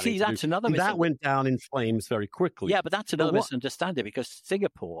 Well, but you see, that's another. That went down in flames very quickly. Yeah, but that's another misunderstanding because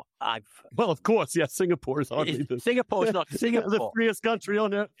Singapore, well, of course, yes, Singapore is hardly Singapore is not Singapore, the freest country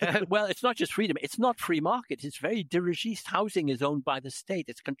on earth. Well, it's not just freedom; it's not free market. It's very dirigiste. Housing is owned by the state.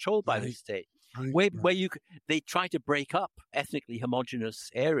 It's controlled by the state. Where they try to break up ethnically homogenous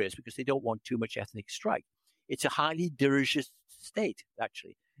areas because they don't want too much ethnic strife. It's a highly dirigist state,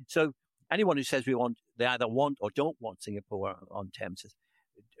 actually. So anyone who says they either want or don't want Singapore on Thames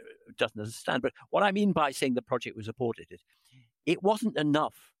doesn't understand. But what I mean by saying the project was aborted is it wasn't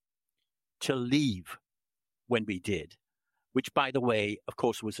enough to leave when we did, which, by the way, of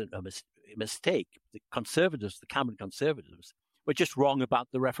course, was a mistake. The Conservatives, the Cameron Conservatives, were just wrong about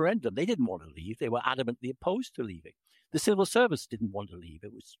the referendum. They didn't want to leave. They were adamantly opposed to leaving. The civil service didn't want to leave.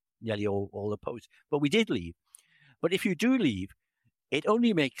 It was nearly all opposed. But we did leave. But if you do leave, it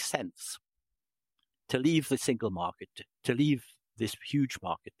only makes sense to leave the single market, to leave this huge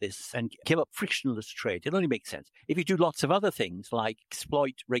market, and give up frictionless trade. It only makes sense. If you do lots of other things like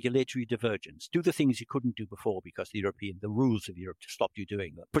exploit regulatory divergence, do the things you couldn't do before because the rules of Europe stopped you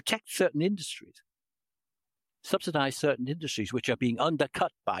doing them, protect certain industries, subsidize certain industries which are being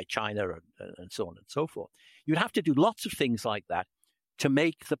undercut by China and so on and so forth. You'd have to do lots of things like that to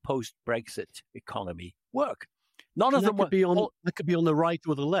make the post-Brexit economy work. None of them could be on the right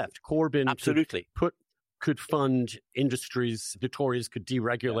or the left. Corbyn absolutely could fund industries. The Tories could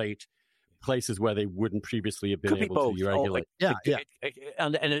deregulate places where they wouldn't previously have been able to deregulate.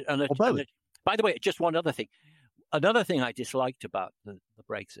 And By the way, just one other thing. Another thing I disliked about the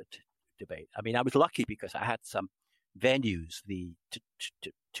Brexit debate. I mean, I was lucky because I had some venues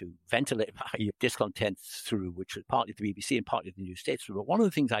to ventilate my discontent through, which was partly the BBC and partly the New Statesman. But one of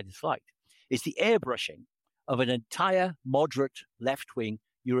the things I disliked is the airbrushing of an entire moderate left-wing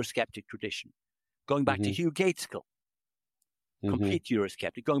Eurosceptic tradition, going back to Hugh Gaitskell, complete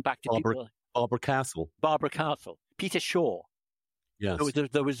Eurosceptic, going back to Barbara Castle, Peter Shaw. Yes,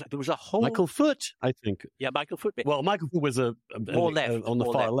 there was a whole Michael Foot, I think. Yeah, Michael Foot. Well, Michael Foot was more left, on the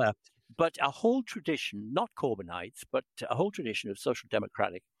far left. But a whole tradition, not Corbynites, but a whole tradition of social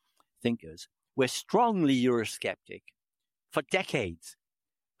democratic thinkers were strongly Eurosceptic for decades,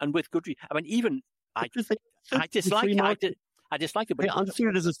 and with good reason. I mean, even I dislike it. But I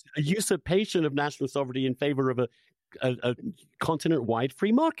understand it as a usurpation of national sovereignty in favor of a continent-wide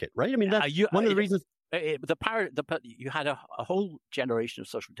free market, right? I mean, that's one of the reasons. You had a whole generation of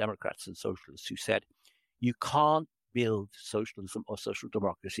social democrats and socialists who said you can't build socialism or social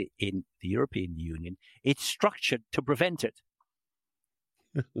democracy in the European Union. It's structured to prevent it.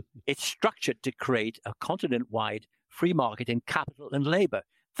 It's structured to create a continent-wide free market in capital and labor.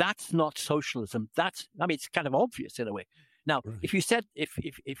 That's not socialism. It's kind of obvious in a way. Now, right. If you said if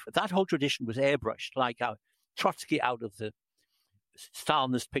that whole tradition was airbrushed, like Trotsky out of the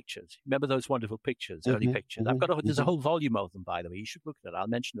Stalinist pictures. Remember those wonderful pictures, early pictures? There's a whole volume of them, by the way. You should look at it. I'll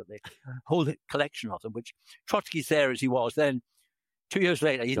mention it. The whole collection of them, which Trotsky's there as he was. Then 2 years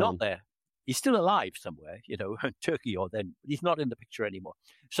later, he's not there. He's still alive somewhere, in Turkey or then. He's not in the picture anymore.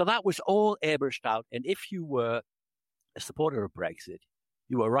 So that was all airbrushed out. And if you were a supporter of Brexit,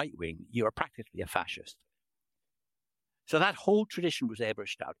 you were right-wing, you were practically a fascist. So that whole tradition was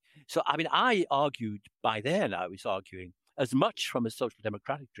airbrushed out. So, I mean, I was arguing as much from a social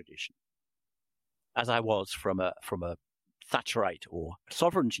democratic tradition as I was from a Thatcherite or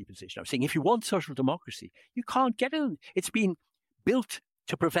sovereignty position. I was saying, if you want social democracy, you can't get it. It's been built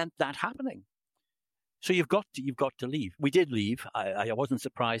to prevent that happening. So you've got to leave. We did leave. I wasn't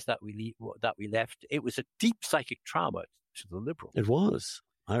surprised that we left. It was a deep psychic trauma to the Liberals. It was.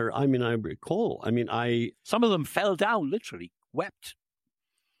 I recall. Some of them fell down, literally wept.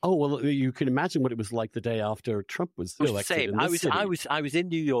 Oh, well, you can imagine what it was like the day after Trump was elected. I was in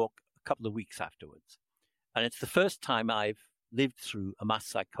New York a couple of weeks afterwards, and it's the first time I've lived through a mass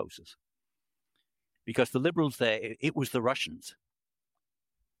psychosis. Because the Liberals there, it was the Russians.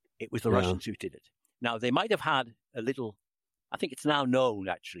 It was the Russians who did it. Now, they might have had a little, I think it's now known,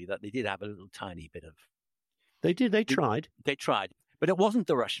 actually, that they did have a little tiny bit of... They did, they tried. They tried, but it wasn't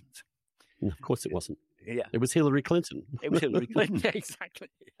the Russians. No, of course it wasn't. Yeah. It was Hillary Clinton. It was Hillary Clinton, exactly.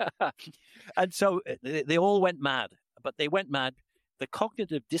 And so they all went mad, but they went mad. The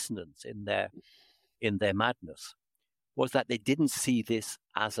cognitive dissonance in their madness was that they didn't see this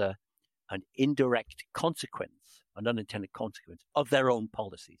as an indirect consequence, an unintended consequence of their own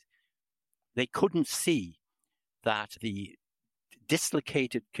policies. They couldn't see that the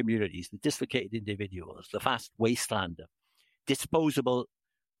dislocated communities, the dislocated individuals, the vast wasteland of disposable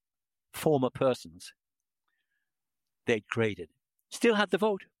former persons they'd created, still had the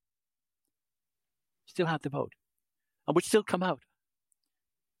vote, and would still come out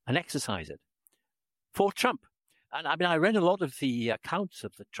and exercise it for Trump. And I read a lot of the accounts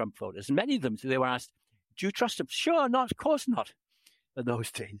of the Trump voters, and many of them, they were asked, do you trust him? Sure, not, of course not, in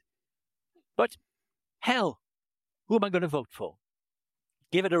those days. But hell, who am I going to vote for?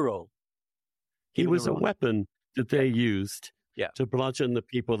 Give it a roll. He was a weapon that they used yeah. to bludgeon the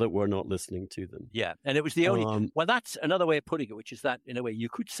people that were not listening to them. Yeah, and it was the only... well, that's another way of putting it, which is that, in a way, you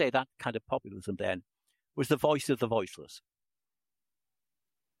could say that kind of populism then was the voice of the voiceless.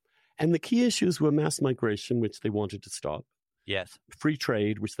 And the key issues were mass migration, which they wanted to stop. Yes. Free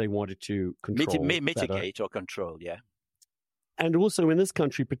trade, which they wanted to control. Mitigate or control, yeah. And also in this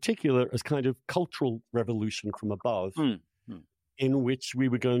country, particular, as kind of cultural revolution from above, in which we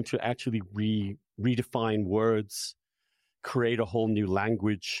were going to actually redefine words, create a whole new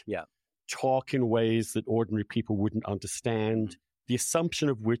language, talk in ways that ordinary people wouldn't understand, the assumption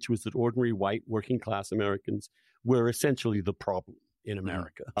of which was that ordinary white working class Americans were essentially the problem in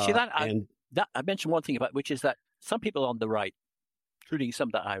America. See, I mentioned one thing about, which is that some people on the right, including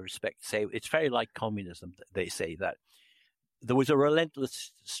some that I respect, say it's very like communism. They say that there was a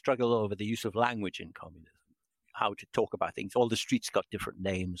relentless struggle over the use of language in communism, how to talk about things. All the streets got different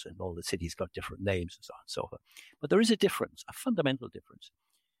names and all the cities got different names and so on and so forth. But there is a difference, a fundamental difference.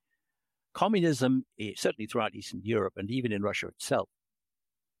 Communism, certainly throughout Eastern Europe and even in Russia itself,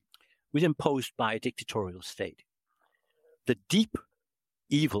 was imposed by a dictatorial state. The deep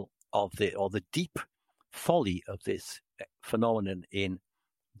evil of the deep folly of this phenomenon in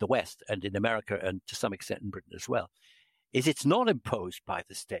the West and in America and to some extent in Britain as well, is it's not imposed by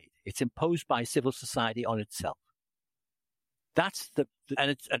the state. It's imposed by civil society on itself. That's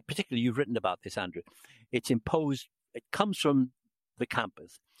and particularly you've written about this, Andrew. It's imposed, it comes from the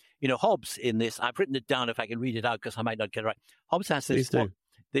campus. Hobbes in this, I've written it down if I can read it out because I might not get it right. Hobbes has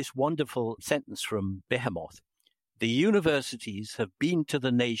this wonderful sentence from Behemoth. The universities have been to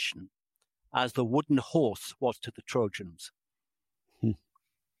the nation as the wooden horse was to the Trojans.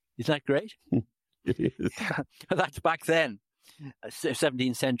 Is that great? That's back then,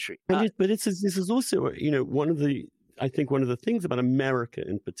 17th century. But this is also, one of the things about America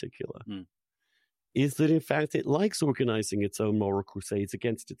in particular is that, in fact, it likes organizing its own moral crusades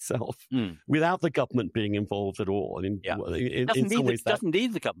against itself without the government being involved at all. It doesn't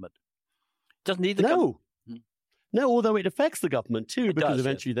need the government. Doesn't need the government. No, although it affects the government too, because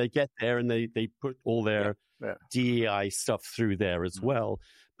eventually they get there and they put all their DEI stuff through there as well.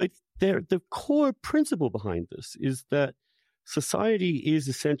 But the core principle behind this is that society is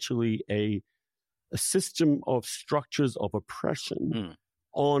essentially a system of structures of oppression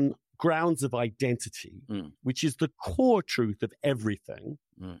on grounds of identity, which is the core truth of everything,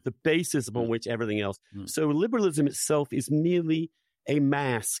 the basis upon which everything else. So liberalism itself is merely a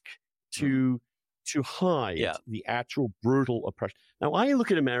mask to hide the actual brutal oppression. Now, I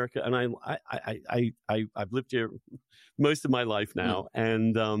look at America, and I've lived here most of my life now,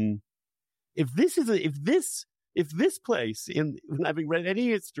 and if this place, in having read any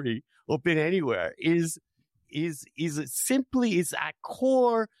history or been anywhere, is simply at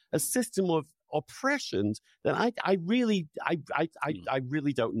core a system of oppressions, then I really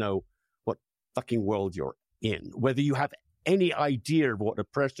don't know what fucking world you're in. Whether you have any idea of what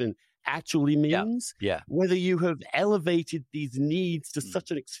oppression actually means, whether you have elevated these needs to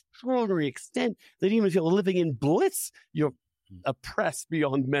such an extraordinary extent that even if you're living in bliss, you're oppressed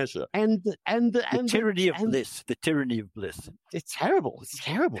beyond measure. And the tyranny of bliss. The tyranny of bliss. It's terrible. It's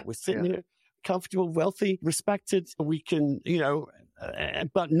terrible. We're sitting here, comfortable, wealthy, respected. We can,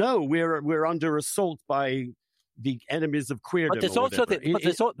 but no, we're under assault by the enemies of queerdom. But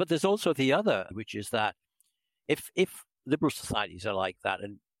there's also the other, which is that if liberal societies are like that,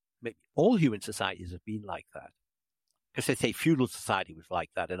 and maybe all human societies have been like that, because they say feudal society was like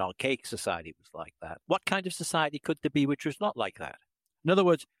that, and archaic society was like that. What kind of society could there be which was not like that? In other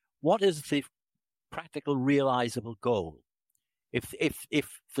words, what is the practical, realizable goal? If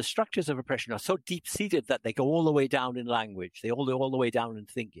the structures of oppression are so deep-seated that they go all the way down in language, they all the way down in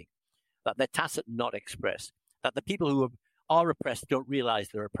thinking, that they're tacit and not expressed, that the people who are oppressed don't realize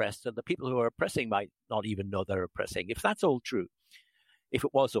they're oppressed, and the people who are oppressing might not even know they're oppressing. If that's all true, if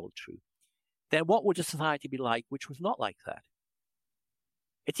it was all true, then what would a society be like which was not like that?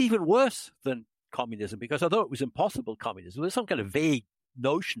 It's even worse than communism, because although it was impossible communism, there's some kind of vague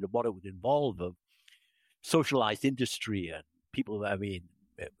notion of what it would involve, of socialized industry and people,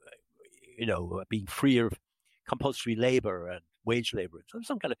 being free of compulsory labor and wage labor.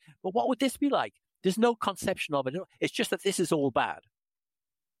 Some kind of, but what would this be like? There's no conception of it. It's just that this is all bad.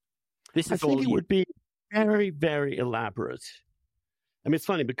 I think it would be very, very elaborate. I mean, it's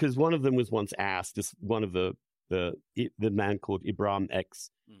funny because one of them was once asked, one of the man called Ibram X.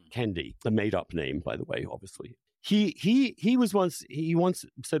 Kendi, a made-up name, by the way, obviously. He once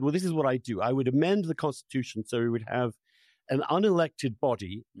said, well, this is what I do. I would amend the Constitution so we would have an unelected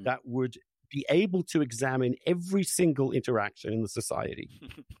body that would be able to examine every single interaction in the society,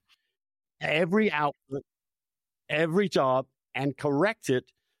 every output, every job, and correct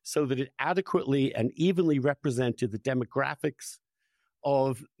it so that it adequately and evenly represented the demographics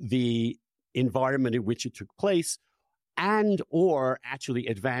of the environment in which it took place, and or actually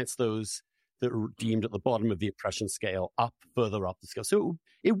advance those that were deemed at the bottom of the oppression scale further up the scale. So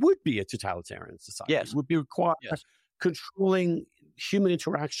it would be a totalitarian society. Yes. It would be required controlling human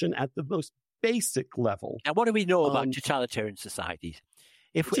interaction at the most basic level. And what do we know about totalitarian societies?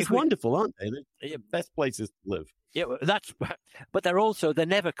 It's wonderful, aren't they? They're the best places to live. Yeah, but they're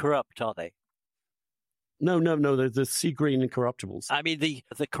never corrupt, are they? No. They're the sea green incorruptibles. I mean,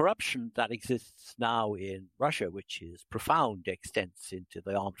 the corruption that exists now in Russia, which is profound, extends into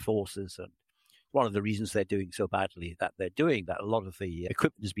the armed forces, and one of the reasons they're doing so badly that they're doing that, a lot of the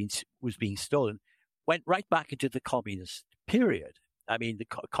equipment was being stolen, went right back into the communist period. I mean, the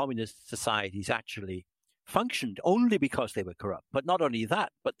communist societies actually functioned only because they were corrupt. But not only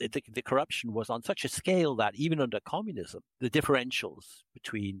that, but the corruption was on such a scale that even under communism, the differentials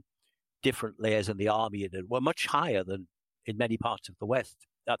between different layers in the army were much higher than in many parts of the West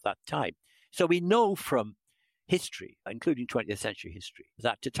at that time. So we know from history, including 20th century history,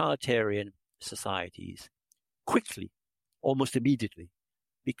 that totalitarian societies quickly, almost immediately,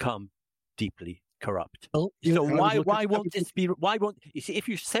 become deeply corrupt. Well, so why won't this be? Why won't you see? If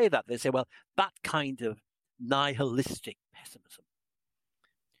you say that, they say, well, that kind of nihilistic pessimism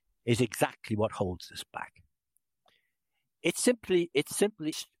is exactly what holds us back. It's simply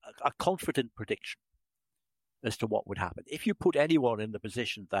a confident prediction as to what would happen. If you put anyone in the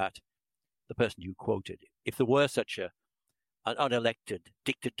position that the person you quoted, if there were such an unelected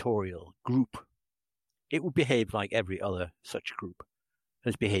dictatorial group, it would behave like every other such group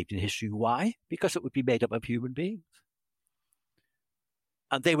has behaved in history. Why? Because it would be made up of human beings.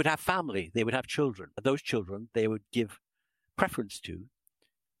 And they would have family, they would have children. And those children they would give preference to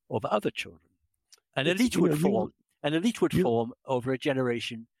over other children. An elite would form over a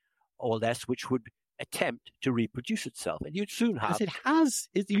generation or less, which would attempt to reproduce itself. And you'd soon have...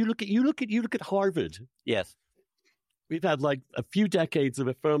 You look at Harvard. Yes. We've had like a few decades of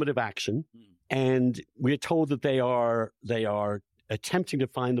affirmative action, and we're told that they are attempting to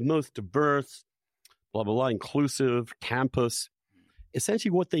find the most diverse, blah, blah, blah, inclusive campus.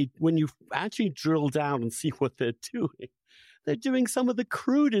 Essentially when you actually drill down and see what they're doing some of the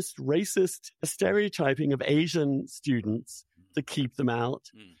crudest racist stereotyping of Asian students to keep them out.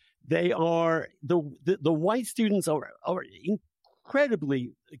 They are, the white students are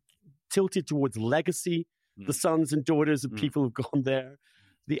incredibly tilted towards legacy, the sons and daughters of people who've gone there.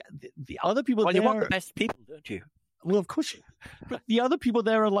 The other people there... Well, you want the best people, don't you? Well, of course. But the other people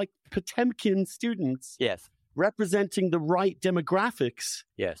there are like Potemkin students. Yes. Representing the right demographics.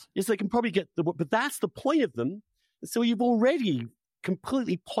 Yes. Yes, they can probably get but that's the point of them. So you've already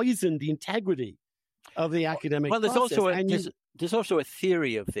completely poisoned the integrity of the academic process. There's also a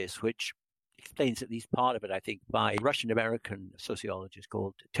theory of this which explains at least part of it, I think, by a Russian-American sociologist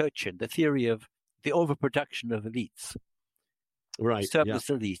called Turchin, the theory of the overproduction of elites. Right. Surplus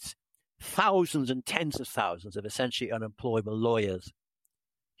elites. Thousands and tens of thousands of essentially unemployable lawyers,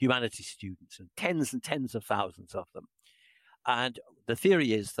 humanities students, and tens of thousands of them. And the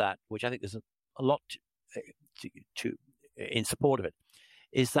theory is that, which I think there's a lot to in support of it,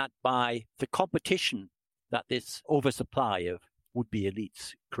 is that by the competition that this oversupply of would-be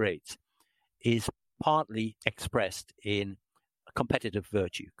elites creates is partly expressed in competitive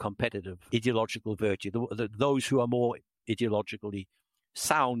virtue, competitive ideological virtue. Those who are more ideologically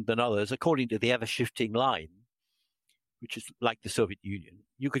sound than others, according to the ever-shifting line, which is like the Soviet Union.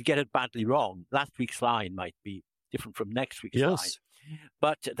 You could get it badly wrong. Last week's line might be different from next week's line.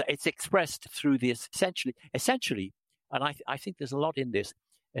 But it's expressed through this essentially, and I think there's a lot in this,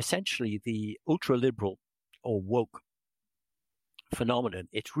 essentially the ultra-liberal or woke phenomenon.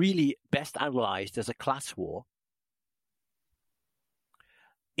 It's really best analyzed as a class war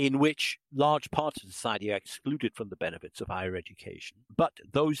in which large parts of society are excluded from the benefits of higher education. But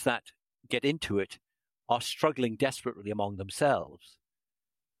those that get into it are struggling desperately among themselves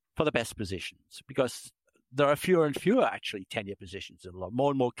for the best positions, because there are fewer and fewer actually tenure positions in law,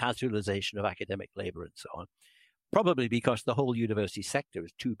 more and more casualization of academic labor and so on, probably because the whole university sector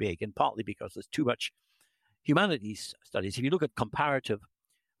is too big, and partly because there's too much humanities studies. If you look at comparative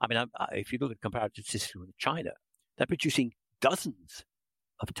statistics with China, they're producing dozens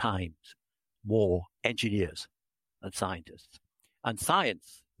of times more engineers and scientists. And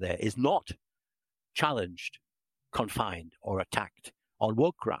science there is not challenged, confined, or attacked on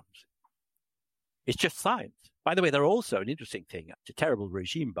woke grounds. It's just science. By the way, they're also an interesting thing. It's a terrible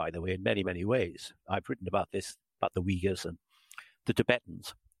regime, by the way, in many, many ways. I've written about this, about the Uyghurs and the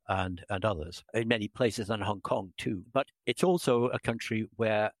Tibetans and others in many places, and Hong Kong too. But it's also a country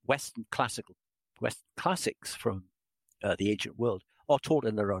where Western classics from the ancient world are taught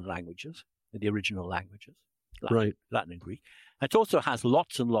in their own languages, in the original languages, Latin and Greek. It also has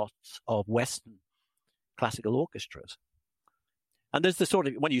lots and lots of Western classical orchestras. And there's the sort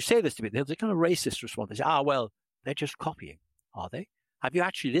of, when you say this to me, there's a kind of racist response. They say, well, they're just copying, are they? Have you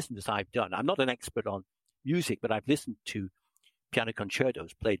actually listened, as I've done? I'm not an expert on music, but I've listened to piano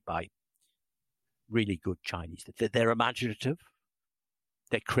concertos played by really good Chinese. They're imaginative,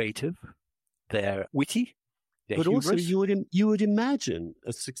 they're creative, they're witty, they're humorous. Also, you would imagine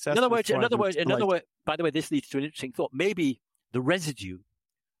a successful... In other words, by the way, this leads to an interesting thought. Maybe the residue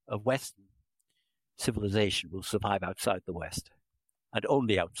of Western civilization will survive outside the West, and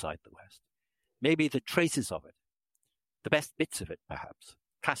only outside the West. Maybe the traces of it, the best bits of it perhaps,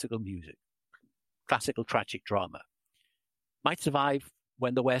 classical music, classical tragic drama, might survive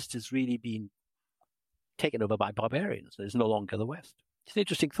when the West has really been taken over by barbarians. There's no longer the West. It's an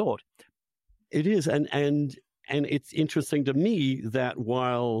interesting thought. It is, and it's interesting to me that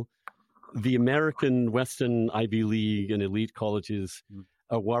while the American Western Ivy League and elite colleges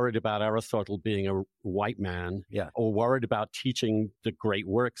are worried about Aristotle being a white man, Yeah. or worried about teaching the great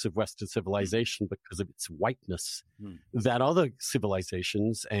works of Western civilization because of its whiteness, that other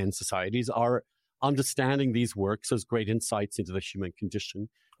civilizations and societies are understanding these works as great insights into the human condition.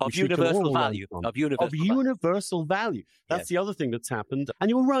 Of universal value. Of universal value. That's the other thing that's happened. And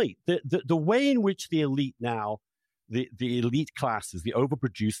you're right. The way in which the elite now, the elite classes, the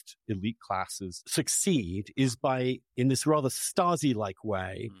overproduced elite classes succeed is by, in this rather Stasi-like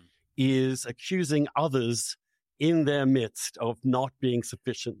way, is accusing others in their midst of not being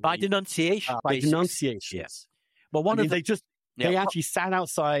sufficient. By denunciation. By denunciations. Yes. Well, they actually sat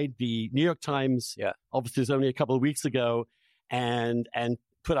outside the New York Times offices only a couple of weeks ago and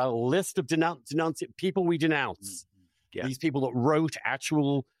put out a list of people we denounce. These people that wrote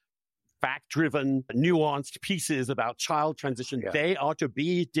actual fact-driven, nuanced pieces about child transition, they are to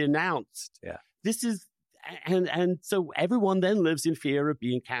be denounced. This is, and so everyone then lives in fear of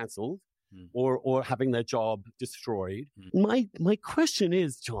being cancelled or having their job destroyed. My question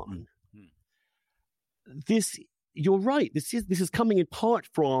is, John, you're right. This is coming in part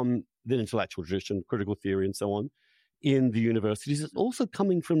from the intellectual tradition, critical theory, and so on, in the universities. It's also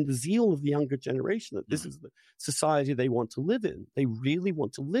coming from the zeal of the younger generation that this is the society they want to live in. They really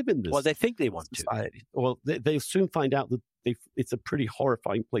want to live in this. Well, they think they want society. To. Well, they soon find out that it's a pretty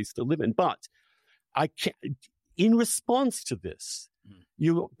horrifying place to live in. But in response to this,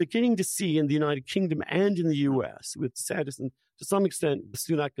 you're beginning to see in the United Kingdom and in the US, with DeSantis, and to some extent,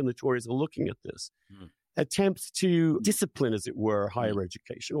 Sunak and the Tories are looking at this, attempts to discipline, as it were, higher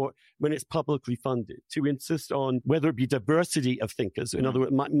education, or when it's publicly funded, to insist on whether it be diversity of thinkers. In other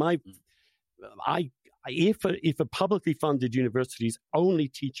words, if a publicly funded university is only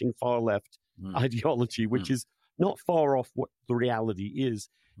teaching far left ideology, which is not far off what the reality is,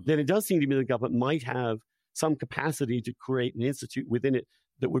 then it does seem to me the government might have some capacity to create an institute within it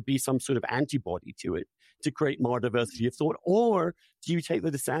that would be some sort of antibody to it, to create more diversity of thought. Or do you take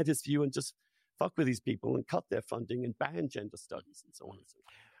the DeSantis view and just fuck with these people and cut their funding and ban gender studies and so on and so forth?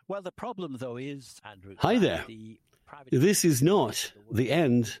 Well, the problem, though, is, Andrew... Hi there. This is not the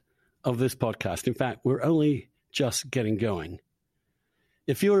end of this podcast. In fact, we're only just getting going.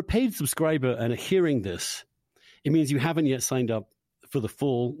 If you're a paid subscriber and are hearing this, it means you haven't yet signed up for the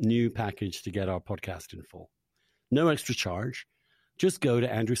full new package to get our podcast in full. No extra charge. Just go to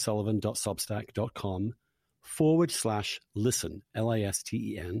andrewsullivan.substack.com/listen, LISTEN,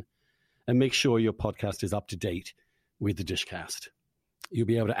 and make sure your podcast is up to date with the Dishcast. You'll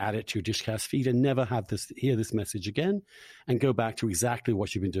be able to add it to your Dishcast feed and never hear this message again, and go back to exactly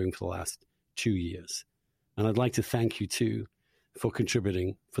what you've been doing for the last 2 years. And I'd like to thank you, too, for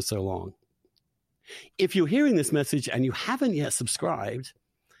contributing for so long. If you're hearing this message and you haven't yet subscribed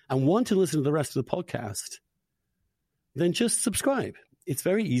and want to listen to the rest of the podcast, then just subscribe. It's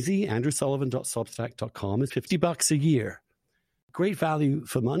very easy. andrewsullivan.substack.com is $50 a year. Great value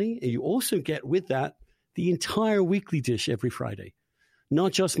for money. And you also get with that the entire weekly dish every Friday.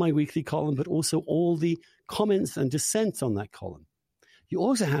 Not just my weekly column, but also all the comments and dissents on that column. You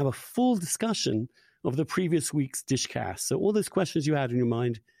also have a full discussion of the previous week's Dishcast. So all those questions you had in your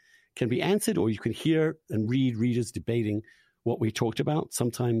mind can be answered, or you can hear and read readers debating what we talked about,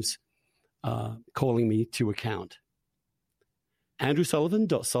 sometimes calling me to account.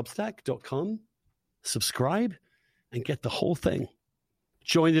 andrewsullivan.substack.com. Subscribe and get the whole thing.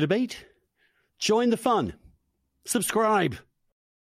 Join the debate. Join the fun. Subscribe.